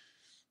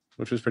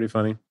 which was pretty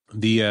funny.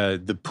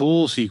 The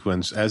pool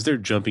sequence, as they're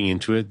jumping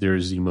into it,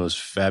 there's the most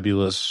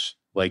fabulous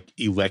like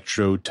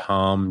electro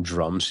tom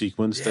drum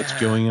sequence that's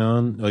going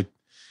on.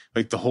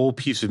 Like the whole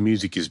piece of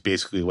music is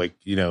basically like,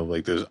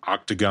 like those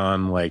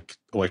octagon like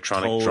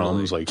electronic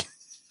drums. Like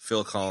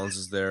Phil Collins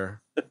is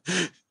there.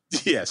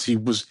 Yes,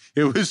 it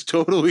was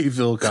totally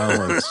Phil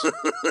Collins.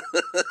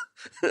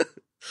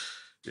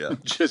 Yeah.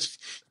 Just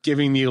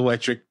giving the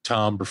electric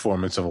tom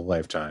performance of a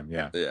lifetime.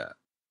 Yeah. Yeah.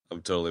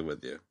 I'm totally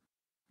with you.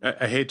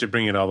 I hate to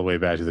bring it all the way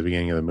back to the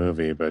beginning of the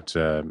movie, but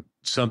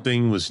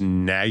something was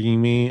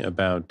nagging me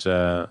about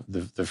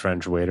the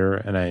French waiter,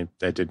 and I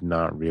did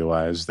not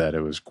realize that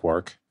it was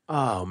Quark.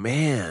 Oh,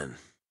 man.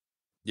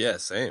 Yeah,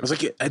 same. I was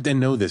like, I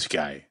know this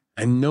guy.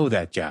 I know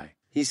that guy.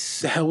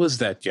 The hell is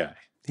that guy?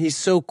 He's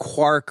so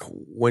Quark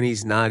when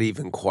he's not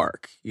even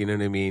Quark. You know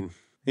what I mean?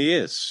 He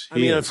is.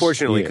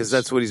 Unfortunately, because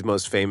that's what he's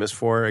most famous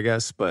for, I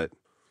guess. But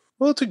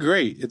it's a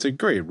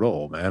great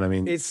role, man. I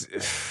mean, it's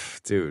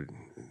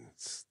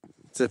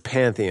a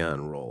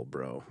pantheon role,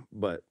 bro.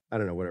 But I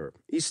don't know, whatever.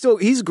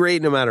 He's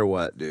great no matter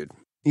what, dude.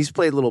 He's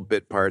played little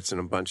bit parts in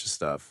a bunch of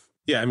stuff.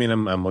 Yeah, I mean,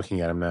 I'm looking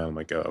at him now. I'm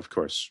like, oh, of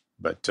course.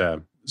 But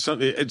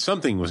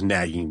something was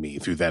nagging me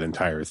through that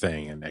entire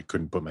thing, and I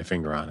couldn't put my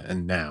finger on it.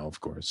 And now,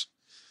 of course.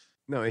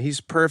 No,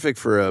 he's perfect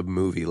for a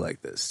movie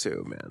like this,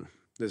 too, man.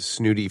 This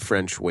snooty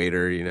French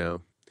waiter,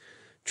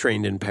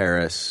 trained in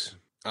Paris.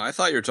 I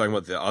thought you were talking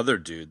about the other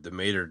dude, the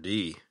maitre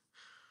d',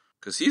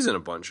 because he's in a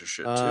bunch of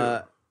shit, too.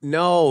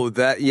 No,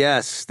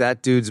 that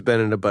dude's been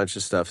in a bunch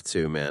of stuff,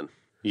 too, man.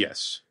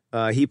 Yes.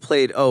 He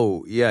played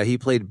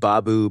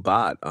Babu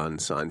Bhatt on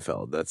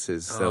Seinfeld. That's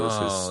that's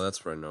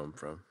where I know him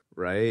from.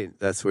 Right?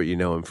 That's where you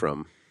know him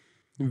from.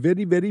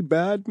 Very, very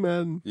bad,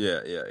 man. Yeah,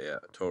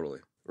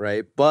 totally.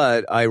 Right?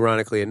 But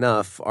ironically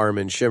enough,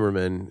 Armin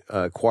Shimmerman,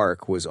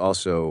 Quark, was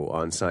also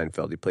on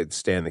Seinfeld. He played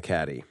Stan the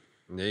Caddy.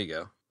 There you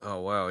go.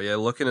 Oh, wow. Yeah,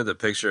 looking at the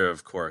picture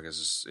of Quark is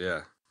just,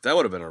 that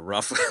would have been a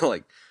rough,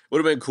 would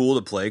have been cool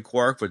to play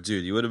Quark, but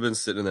dude, you would have been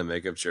sitting in that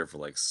makeup chair for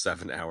like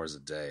 7 hours a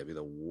day. It'd be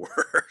the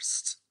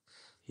worst.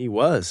 He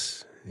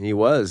was,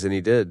 and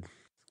he did.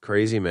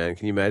 Crazy, man.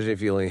 Can you imagine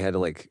if you only had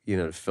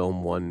to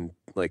film one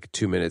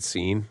 2-minute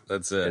scene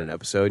That's in it. an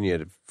episode, and you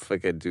had to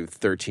fucking do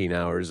 13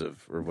 hours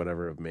of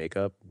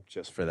makeup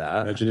just for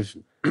that?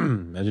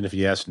 Imagine if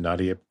you asked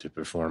Nadia to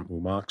perform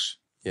Umox.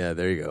 Yeah,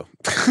 there you go.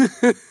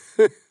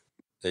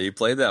 Yeah, you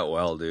played that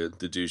well, dude.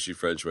 The douchey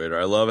French waiter.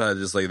 I love how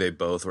just they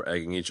both were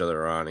egging each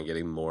other on and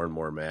getting more and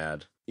more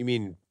mad. You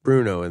mean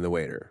Bruno and the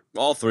waiter?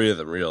 All three of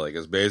them, really,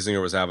 because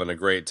Basinger was having a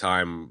great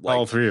time.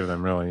 All three of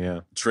them, really,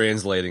 yeah.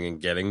 Translating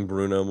and getting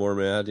Bruno more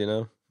mad,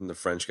 And the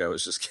French guy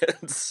was just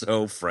getting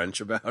so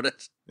French about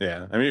it.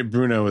 Yeah, I mean,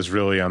 Bruno was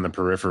really on the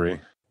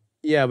periphery.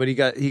 Yeah, but he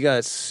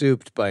got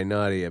souped by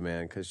Nadia,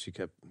 man, because she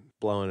kept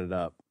blowing it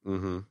up.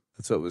 Mm-hmm.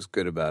 That's what was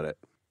good about it.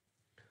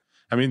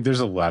 I mean, there's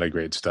a lot of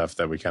great stuff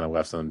that we kind of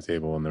left on the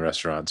table in the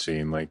restaurant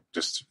scene.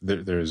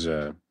 There's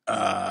a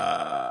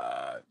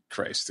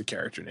Christ, the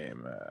character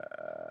name.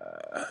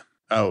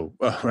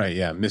 Right,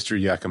 yeah, Mr.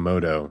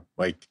 Yakamoto.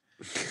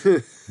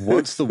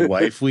 Once the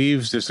wife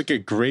leaves, there's a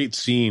great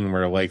scene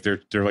where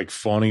they're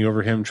fawning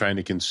over him, trying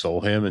to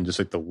console him, and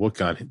just the look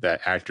on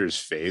that actor's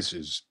face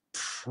is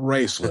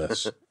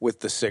priceless. With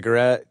the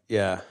cigarette,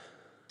 yeah.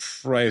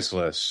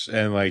 Priceless.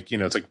 And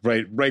it's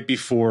right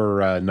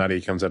before Nadia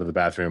comes out of the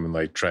bathroom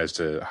and tries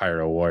to hire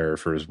a lawyer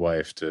for his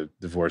wife to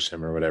divorce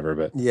him or whatever.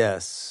 But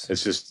yes,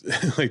 it's just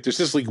there's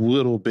just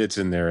little bits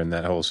in there in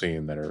that whole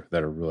scene that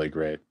are really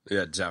great.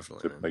 Yeah,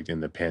 definitely.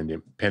 In the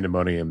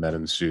pandemonium that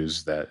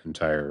ensues that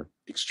entire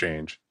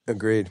exchange.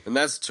 Agreed. And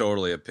that's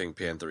totally a Pink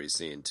Panther-y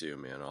scene too,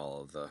 man.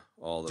 All the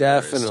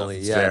definitely,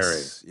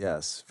 yes.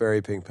 Yes,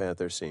 very Pink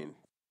Panther scene.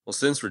 Well,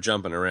 since we're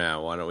jumping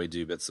around, why don't we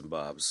do bits and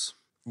bobs?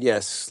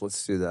 Yes,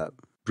 let's do that.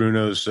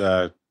 Bruno's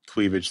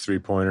cleavage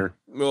 3-pointer.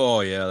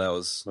 Oh yeah, that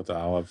was with the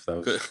olive.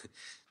 That was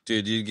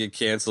dude. You'd get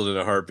canceled in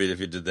a heartbeat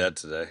if you did that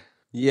today.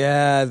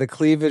 Yeah, the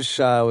cleavage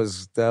shot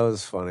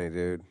was funny,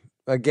 dude.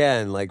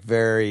 Again,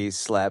 very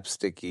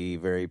slapsticky,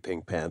 very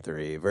Pink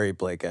Panther-y, very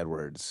Blake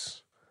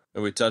Edwards.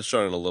 And we touched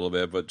on it a little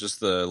bit, but just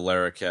the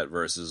Larroquette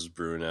versus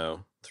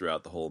Bruno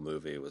throughout the whole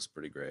movie was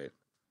pretty great.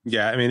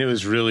 Yeah, I mean, it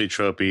was really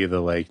tropey,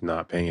 the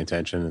not paying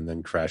attention and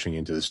then crashing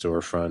into the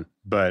storefront,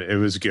 but it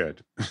was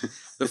good.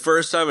 The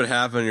first time it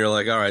happened, you're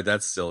like, all right,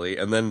 that's silly.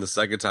 And then the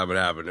second time it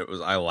happened,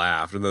 I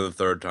laughed. And then the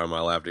third time I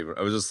laughed even.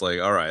 I was just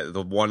like, all right,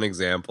 the one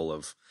example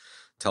of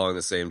telling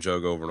the same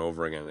joke over and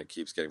over again, it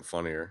keeps getting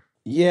funnier.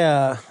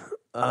 Yeah.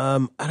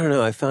 I don't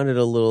know. I found it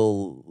a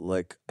little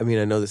I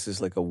know this is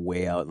a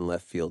way out in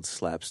left field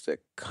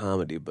slapstick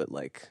comedy, but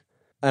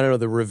I don't know,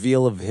 the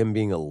reveal of him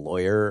being a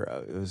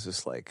lawyer, it was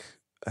just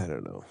I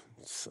don't know.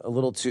 It's a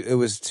little too. It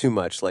was too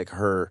much.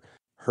 Her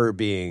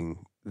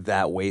being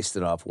that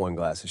wasted off one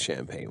glass of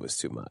champagne was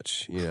too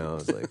much. It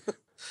was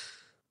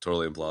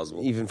totally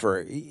implausible.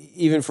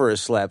 Even for a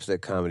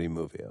slapstick comedy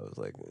movie, I was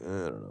like, I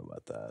don't know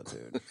about that,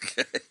 dude.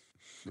 Okay.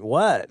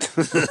 What?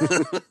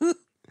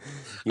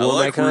 You I want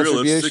like my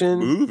realistic contribution?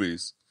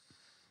 Movies.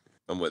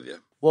 I'm with you.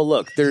 Well,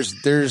 look, there's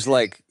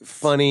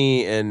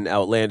funny and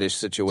outlandish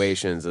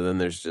situations, and then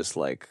there's just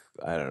I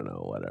don't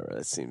know, whatever.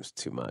 That seems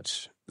too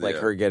much.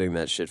 Her getting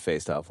that shit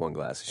faced off one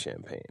glass of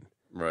champagne.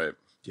 Right.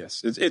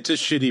 Yes, it's a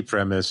shitty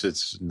premise.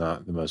 It's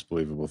not the most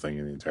believable thing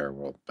in the entire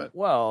world, but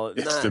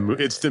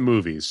it's the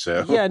movies.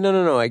 So yeah,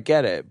 no, I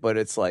get it, but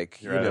it's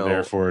you're either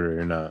there for it or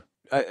you're not.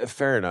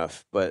 Fair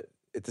enough, but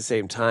at the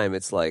same time,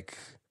 it's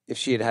if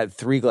she had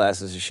 3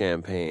 glasses of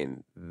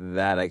champagne,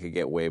 that I could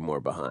get way more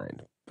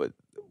behind. But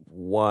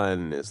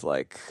one is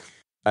I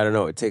don't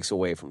know, it takes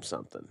away from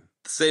something.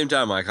 At the same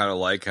time, I kind of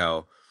like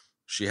how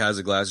she has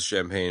a glass of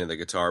champagne in the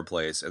guitar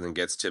place and then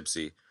gets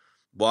tipsy,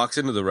 walks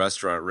into the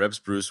restaurant, rips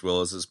Bruce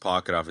Willis's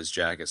pocket off his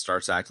jacket,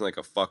 starts acting like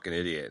a fucking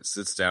idiot,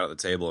 sits down at the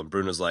table, and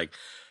Bruno's like,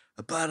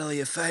 a bottle of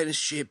your finest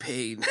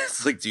champagne.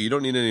 It's dude, you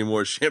don't need any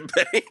more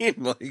champagne.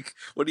 What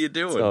are you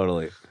doing?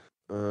 Totally.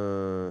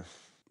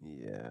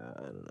 Yeah,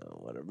 I don't know.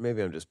 Whatever.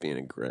 Maybe I'm just being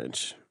a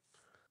Grinch.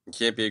 You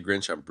can't be a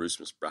Grinch on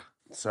Brucemas, bruh.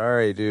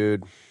 Sorry,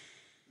 dude.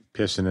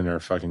 Pissing in our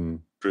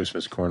fucking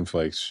Brucemas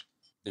cornflakes.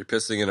 You're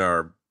pissing in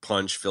our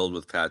punch filled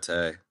with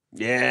pate.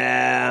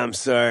 Yeah, I'm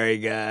sorry,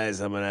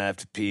 guys. I'm going to have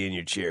to pee in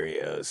your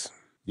Cheerios.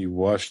 You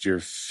washed your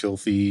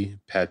filthy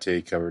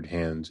pate-covered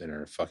hands in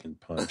our fucking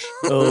punch.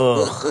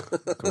 Ugh,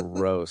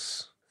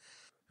 gross.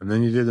 And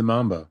then you did the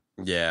mambo.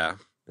 Yeah.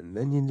 And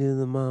then you did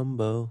the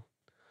mambo.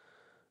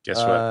 Guess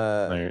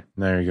what?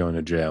 Now you're going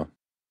to jail.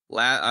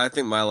 I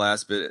think my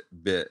last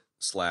bit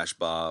 /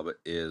 Bob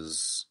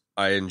is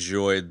I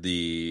enjoyed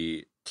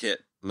the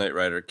Knight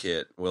Rider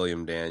Kit,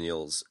 William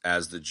Daniels,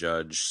 as the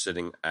judge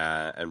sitting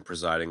and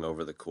presiding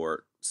over the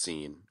court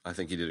scene. I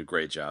think he did a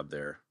great job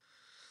there.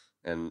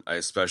 And I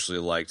especially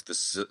liked the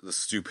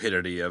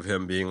stupidity of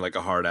him being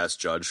a hard-ass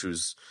judge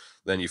who's,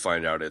 then you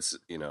find out it's,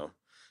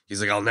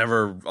 he's like, I'll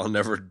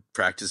never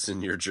practice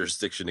in your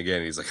jurisdiction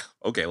again. He's like,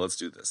 okay, let's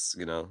do this.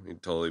 He's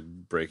totally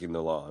breaking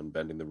the law and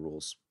bending the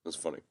rules. It's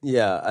funny.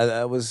 Yeah,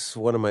 that was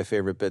one of my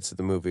favorite bits of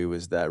the movie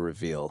was that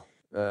reveal.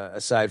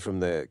 Aside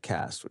from the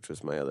cast, which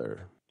was my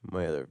other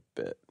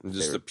bit.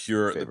 Just the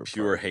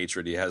pure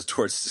hatred he has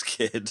towards his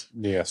kid.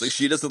 Yes. It's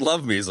she doesn't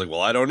love me. He's like,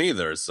 well, I don't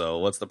either. So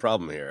what's the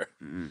problem here?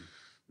 Mm-hmm.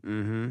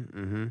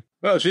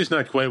 Well, she's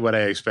not quite what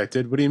I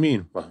expected. What do you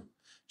mean? Well,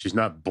 she's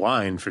not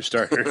blind, for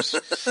starters.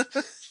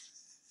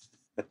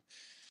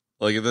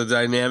 Like the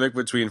dynamic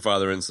between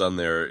father and son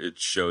there, it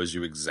shows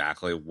you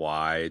exactly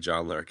why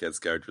John Larroquette's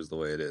character is the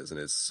way it is, and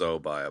it's so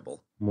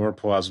viable. More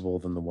plausible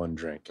than the one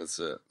drink. That's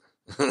it.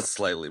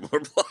 Slightly more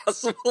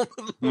plausible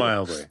than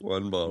Mildly.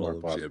 one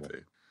bottle of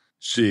champagne.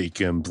 She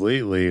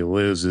completely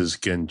loses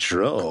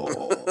control.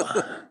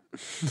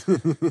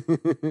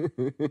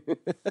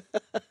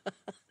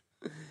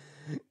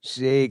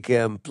 She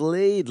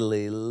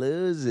completely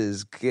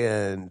loses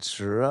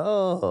control.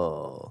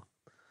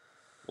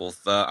 Well,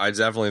 I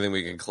definitely think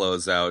we can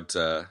close out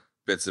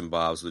Bits and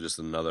Bobs with just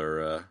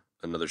another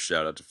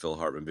shout out to Phil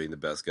Hartman being the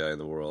best guy in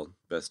the world,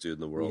 best dude in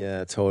the world.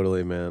 Yeah,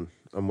 totally, man.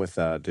 I'm with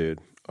that, dude.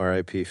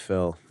 R.I.P.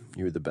 Phil.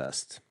 You were the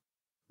best.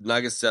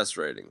 Nuggets test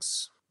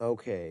ratings.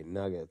 Okay,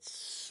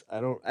 Nuggets. I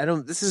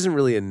don't. This isn't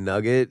really a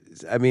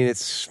nugget. I mean,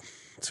 it's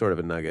sort of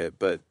a nugget,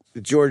 but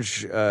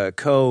George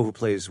Coe, who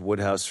plays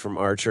Woodhouse from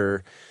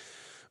Archer,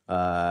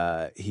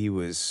 he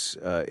was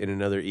in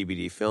another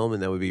EBD film,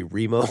 and that would be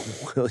Remo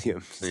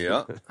Williams.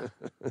 Yeah.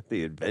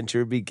 The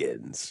adventure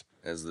begins.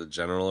 As the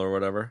general or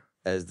whatever?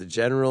 As the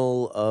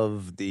general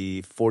of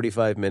the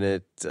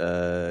 45-minute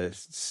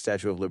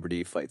Statue of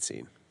Liberty fight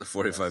scene. The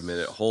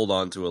 45-minute hold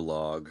on to a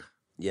log.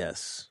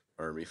 Yes.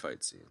 Army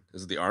fight scene.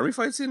 Is it the Army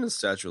fight scene or the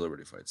Statue of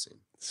Liberty fight scene?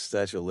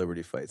 Statue of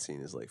Liberty fight scene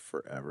is like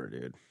forever,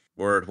 dude.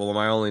 Word. Well,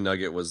 my only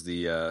nugget was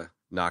the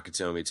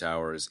Nakatomi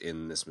Towers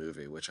in this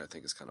movie, which I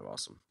think is kind of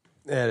awesome.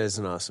 That is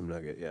an awesome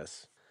nugget,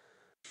 yes.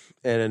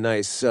 And a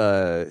nice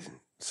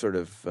sort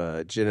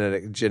of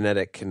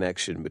genetic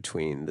connection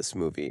between this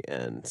movie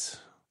and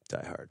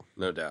Die Hard.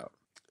 No doubt.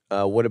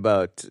 What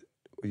about,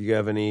 you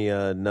have any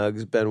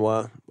nugs,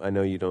 Benoit? I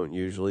know you don't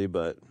usually,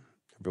 but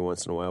every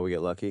once in a while we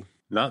get lucky.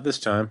 Not this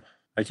time.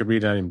 I could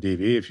read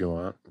IMDb if you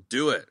want.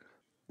 Do it.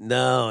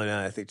 No,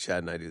 I think Chad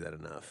and I do that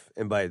enough.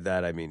 And by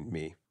that, I mean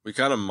me. We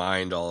kind of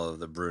mined all of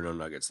the Bruno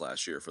nuggets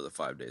last year for the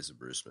 5 days of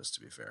Brucemas,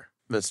 to be fair.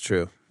 That's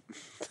true.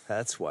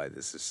 That's why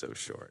this is so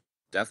short.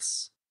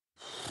 Deaths?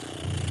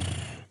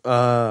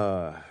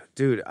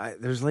 Dude,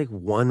 there's like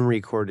one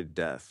recorded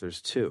death. There's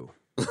two.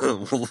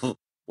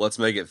 Let's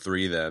make it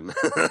 3 then.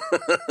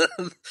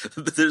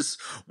 There's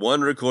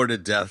one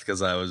recorded death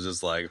because I was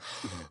just like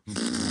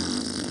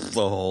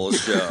the whole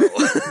show.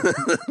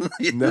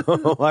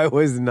 No, I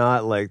was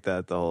not like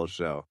that the whole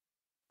show.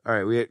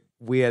 All right,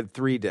 we had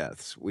 3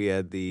 deaths. We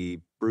had the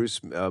Bruce.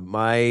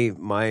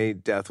 My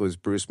death was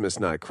Brucemas,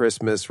 not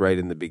Christmas, right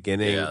in the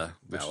beginning,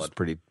 which was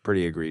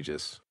pretty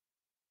egregious.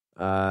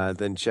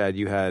 Then Chad,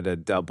 you had a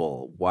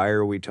double. Why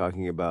are we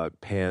talking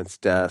about Pants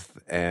death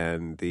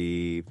and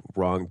the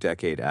wrong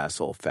decade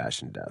asshole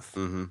fashion death?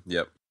 Mm-hmm.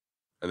 Yep.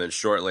 And then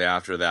shortly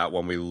after that,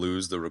 when we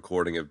lose the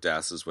recording of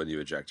deaths, is when you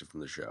ejected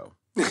from the show.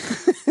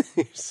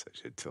 You're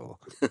such a tool.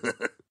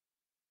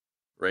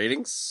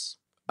 Ratings?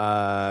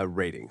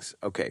 Ratings.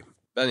 Okay.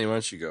 Benny, why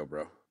don't you go,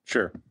 bro?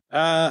 Sure.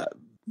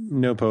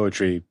 No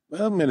poetry.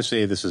 I'm going to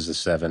say this is a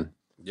 7.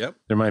 Yep.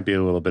 There might be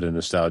a little bit of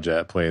nostalgia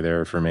at play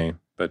there for me,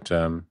 but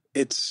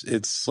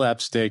it's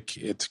slapstick.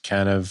 It's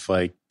kind of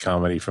like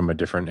comedy from a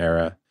different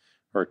era,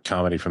 or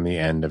comedy from the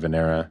end of an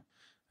era.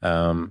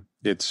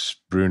 It's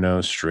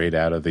Bruno straight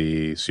out of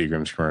the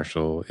Seagram's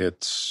commercial.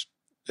 It's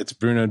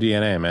Bruno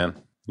DNA, man.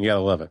 You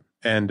gotta love it.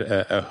 And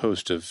a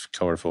host of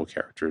colorful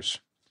characters.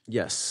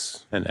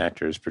 Yes. And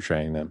actors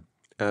portraying them.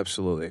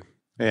 Absolutely.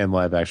 And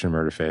live action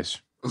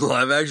Murderface.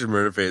 Live action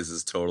Murderface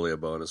is totally a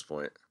bonus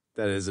point.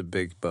 That is a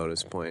big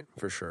bonus point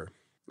for sure.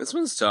 This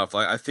one's tough.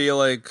 I feel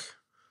like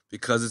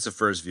because it's a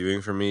first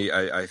viewing for me,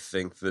 I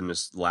think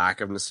the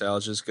lack of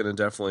nostalgia is going to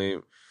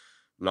definitely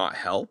not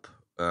help.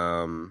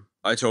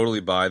 I totally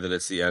buy that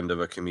it's the end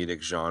of a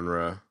comedic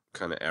genre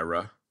kind of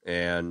era.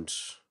 And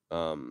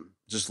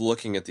just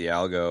looking at the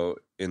algo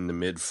in the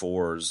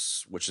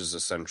mid-4s, which is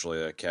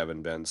essentially a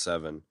Kevin Ben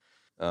 7,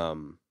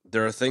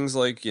 there are things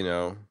like,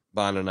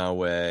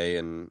 Bananawe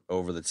and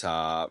Over the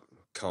Top,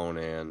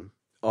 Conan.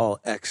 All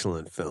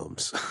excellent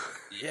films.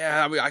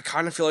 Yeah, I mean, I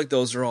kind of feel like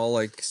those are all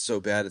like so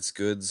bad it's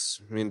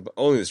goods. I mean,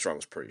 Only the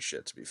Strong's pretty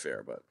shit, to be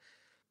fair, but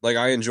like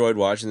I enjoyed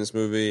watching this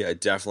movie. I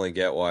definitely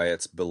get why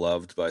it's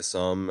beloved by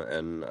some,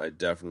 and I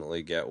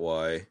definitely get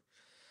why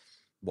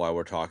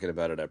we're talking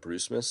about it at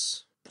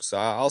Brucemas. So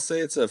I'll say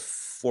it's a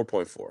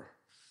 4.4.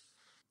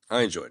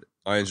 I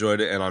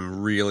enjoyed it, and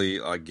I'm really,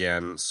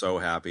 again, so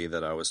happy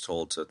that I was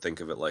told to think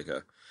of it like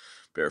a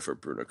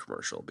Barefoot Bruno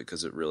commercial,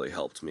 because it really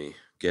helped me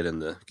get in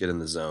the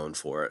zone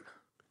for it.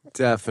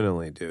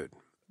 Definitely, dude.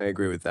 I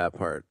agree with that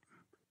part.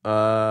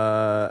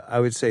 I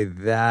would say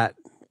that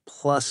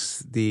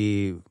plus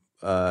it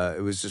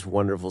was just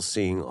wonderful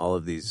seeing all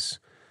of these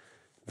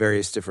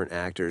various different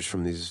actors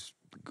from these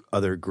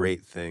other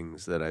great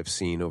things that I've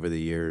seen over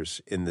the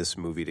years in this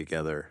movie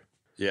together.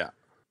 Yeah.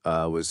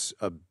 Was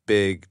a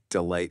big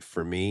delight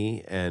for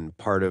me, and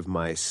part of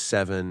my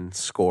 7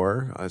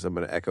 score, as I'm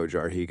going to echo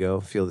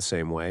Jarhigo, feel the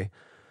same way.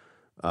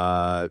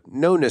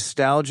 No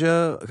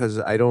nostalgia, because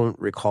I don't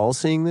recall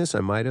seeing this.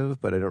 I might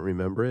have, but I don't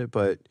remember it.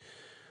 But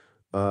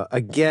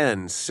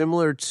Again,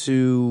 similar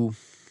to,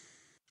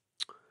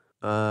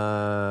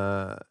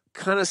 kind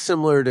of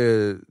similar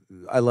to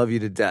I Love You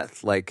to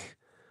Death. Like,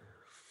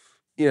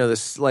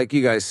 this, like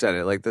you guys said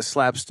it, like the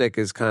slapstick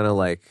is kind of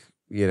like,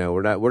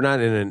 we're not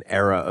in an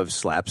era of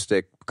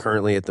slapstick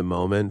currently at the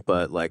moment,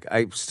 but like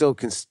I still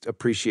can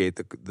appreciate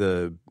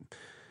the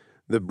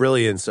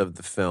brilliance of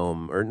the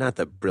film, or not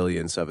the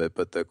brilliance of it,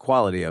 but the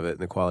quality of it and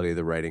the quality of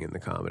the writing and the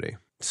comedy.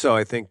 So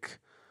I think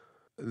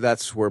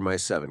that's where my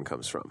 7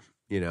 comes from.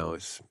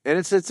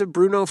 It's a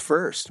Bruno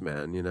first,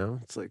 man.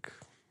 It's like,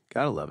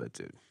 gotta love it,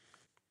 dude.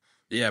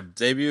 Yeah,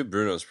 debut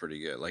Bruno's pretty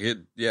good. Like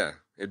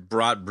it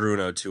brought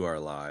Bruno to our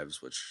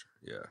lives, which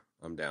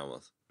I'm down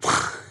with.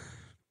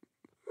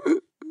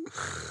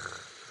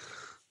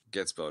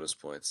 Gets bonus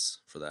points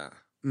for that.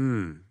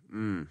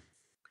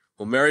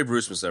 Well, Merry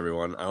Brucemas,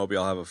 everyone. I hope you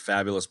all have a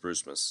fabulous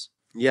Brucemas.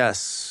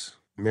 Yes,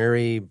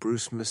 Merry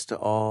Brucemas to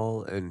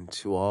all, and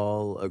to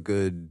all a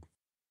good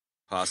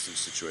hostage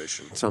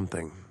situation.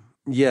 Something.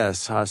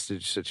 Yes,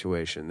 hostage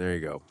situation. There you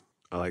go.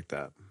 I like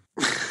that.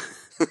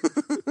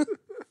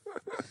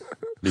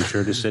 Be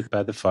sure to sit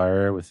by the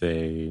fire with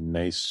a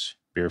nice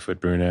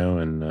barefoot Bruno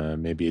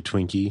and maybe a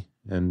Twinkie,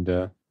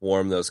 and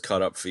warm those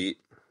cut up feet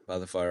by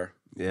the fire.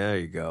 There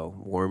you go.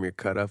 Warm your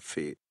cut up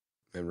feet,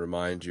 and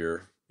remind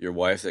your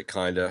wife that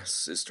kinda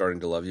is starting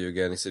to love you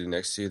again, sitting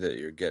next to you, that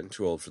you're getting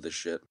too old for this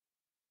shit.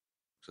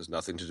 It has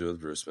nothing to do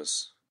with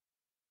Brucemas.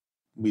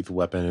 Lethal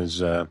Weapon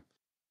is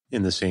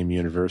in the same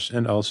universe,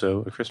 and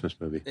also a Christmas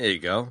movie. There you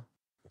go.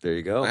 There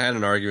you go. I had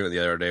an argument the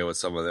other day with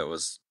someone that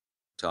was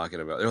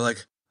talking about, they were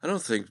like, I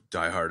don't think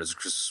Die Hard is a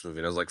Christmas movie.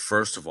 And I was like,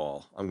 first of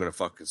all, I'm going to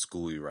fucking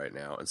school you right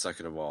now. And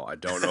second of all, I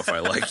don't know if I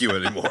like you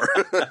anymore.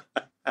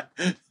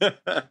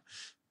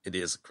 It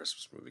is a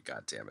Christmas movie,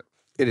 God damn it.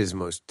 It is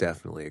most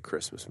definitely a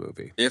Christmas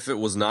movie. If it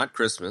was not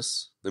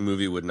Christmas, the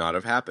movie would not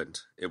have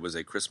happened. It was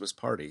a Christmas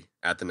party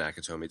at the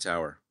Nakatomi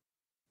Tower.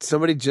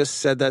 Somebody just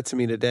said that to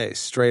me today,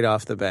 straight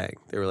off the bang.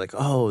 They were like,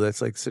 oh,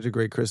 that's like such a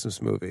great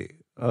Christmas movie.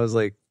 I was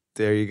like,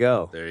 there you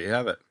go. There you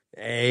have it.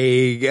 There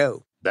you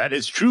go. That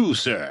is true,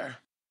 sir.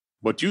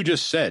 What you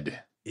just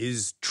said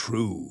is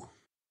true.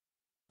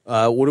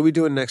 What are we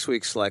doing next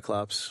week,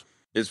 Cyclops?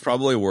 It's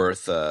probably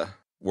worth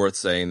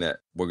saying that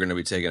we're going to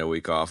be taking a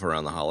week off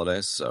around the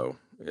holidays. So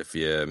if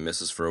you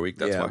miss us for a week,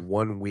 that's fine.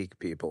 1 week,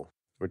 people.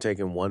 We're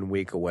taking 1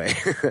 week away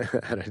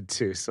out of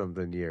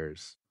 2-something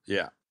years.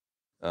 Yeah.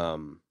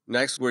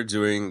 Next, we're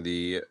doing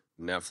the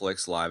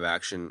Netflix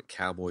live-action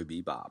Cowboy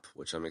Bebop,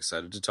 which I'm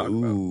excited to talk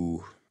about.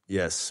 Ooh,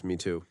 yes, me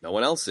too. No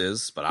one else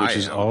is, but which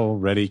is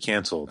already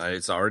canceled.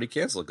 It's already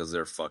canceled because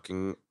they're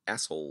fucking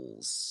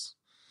assholes.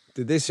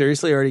 Did they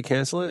seriously already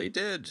cancel it? They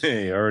did.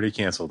 They already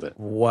canceled it.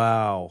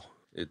 Wow.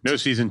 No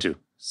season 2.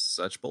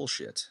 Such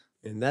bullshit.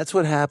 And that's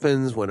what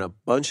happens when a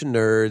bunch of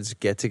nerds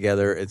get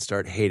together and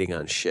start hating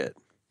on shit.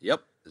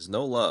 Yep. There's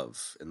no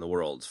love in the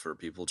world for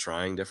people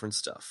trying different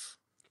stuff.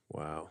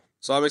 Wow.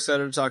 So I'm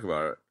excited to talk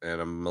about it,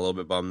 and I'm a little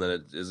bit bummed that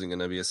it isn't going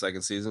to be a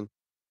second season.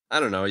 I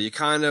don't know. You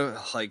kind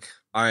of, like,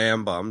 I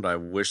am bummed. I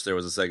wish there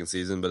was a second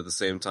season, but at the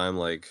same time,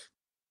 like,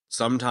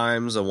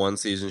 sometimes a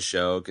one-season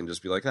show can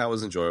just be like, that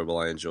was enjoyable,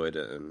 I enjoyed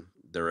it, and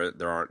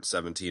there aren't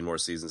 17 more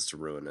seasons to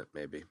ruin it,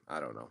 maybe. I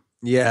don't know.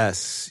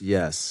 Yes.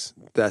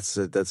 That's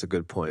a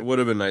good point. It would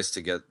have been nice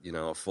to get,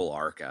 a full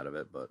arc out of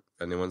it, but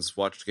if anyone's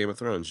watched Game of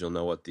Thrones, you'll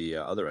know what the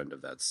other end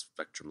of that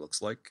spectrum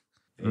looks like.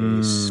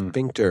 A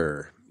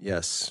sphincter,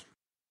 yes.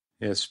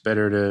 Yes,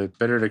 better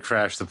to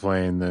crash the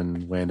plane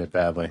than land it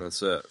badly.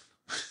 That's it.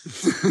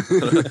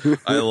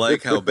 I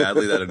like how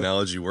badly that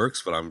analogy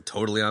works, but I'm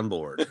totally on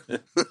board.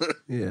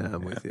 Yeah,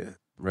 I'm with you.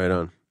 Right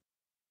on.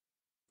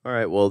 All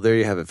right, well, there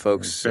you have it,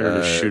 folks. It's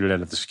better to shoot it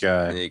out of the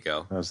sky. There you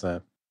go. How's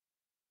that?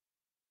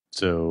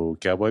 So,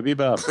 Cowboy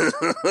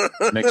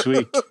Bebop next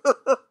week.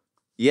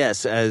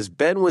 Yes, as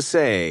Ben was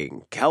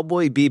saying,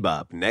 Cowboy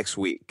Bebop next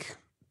week.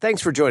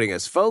 Thanks for joining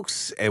us,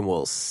 folks, and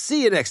we'll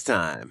see you next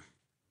time.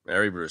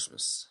 Merry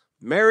Brucemas.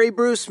 Merry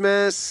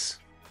Brucemas.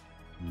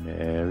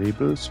 Merry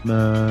Brucemas.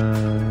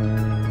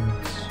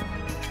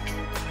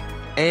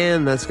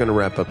 And that's going to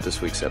wrap up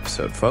this week's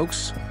episode,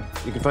 folks.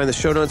 You can find the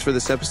show notes for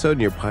this episode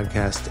in your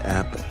podcast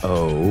app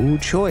of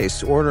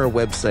choice, or on our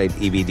website,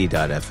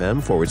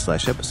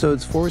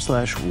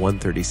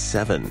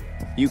 ebd.fm/episodes/137.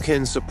 You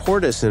can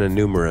support us in a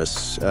number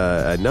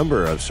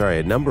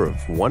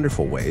of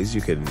wonderful ways.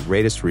 You can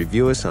rate us,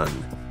 review us on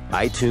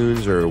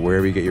iTunes or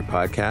wherever you get your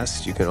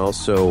podcasts. You can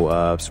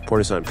also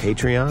support us on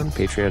Patreon,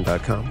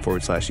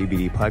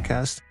 patreon.com/EBD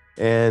podcast.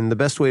 And the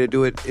best way to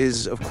do it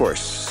is, of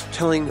course,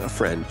 telling a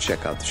friend,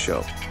 check out the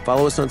show.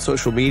 Follow us on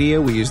social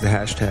media. We use the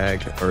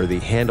hashtag, or the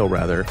handle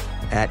rather,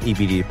 at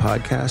EBD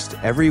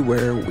Podcast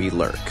everywhere we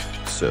lurk.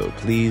 So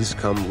please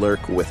come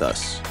lurk with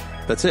us.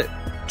 That's it.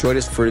 Join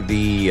us for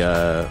the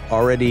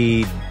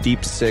already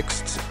deep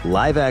sixth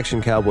live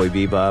action Cowboy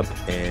Bebop.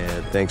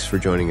 And thanks for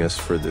joining us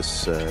for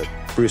this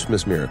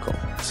Brucemas miracle.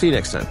 See you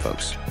next time,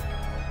 folks.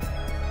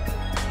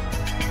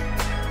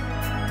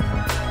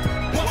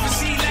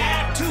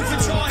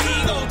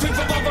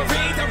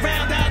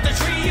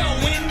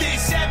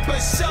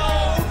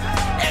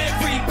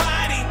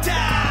 Everybody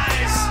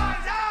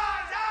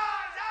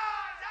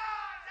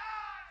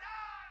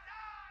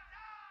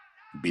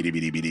Beady,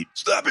 beady, beady.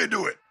 Stop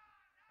into it.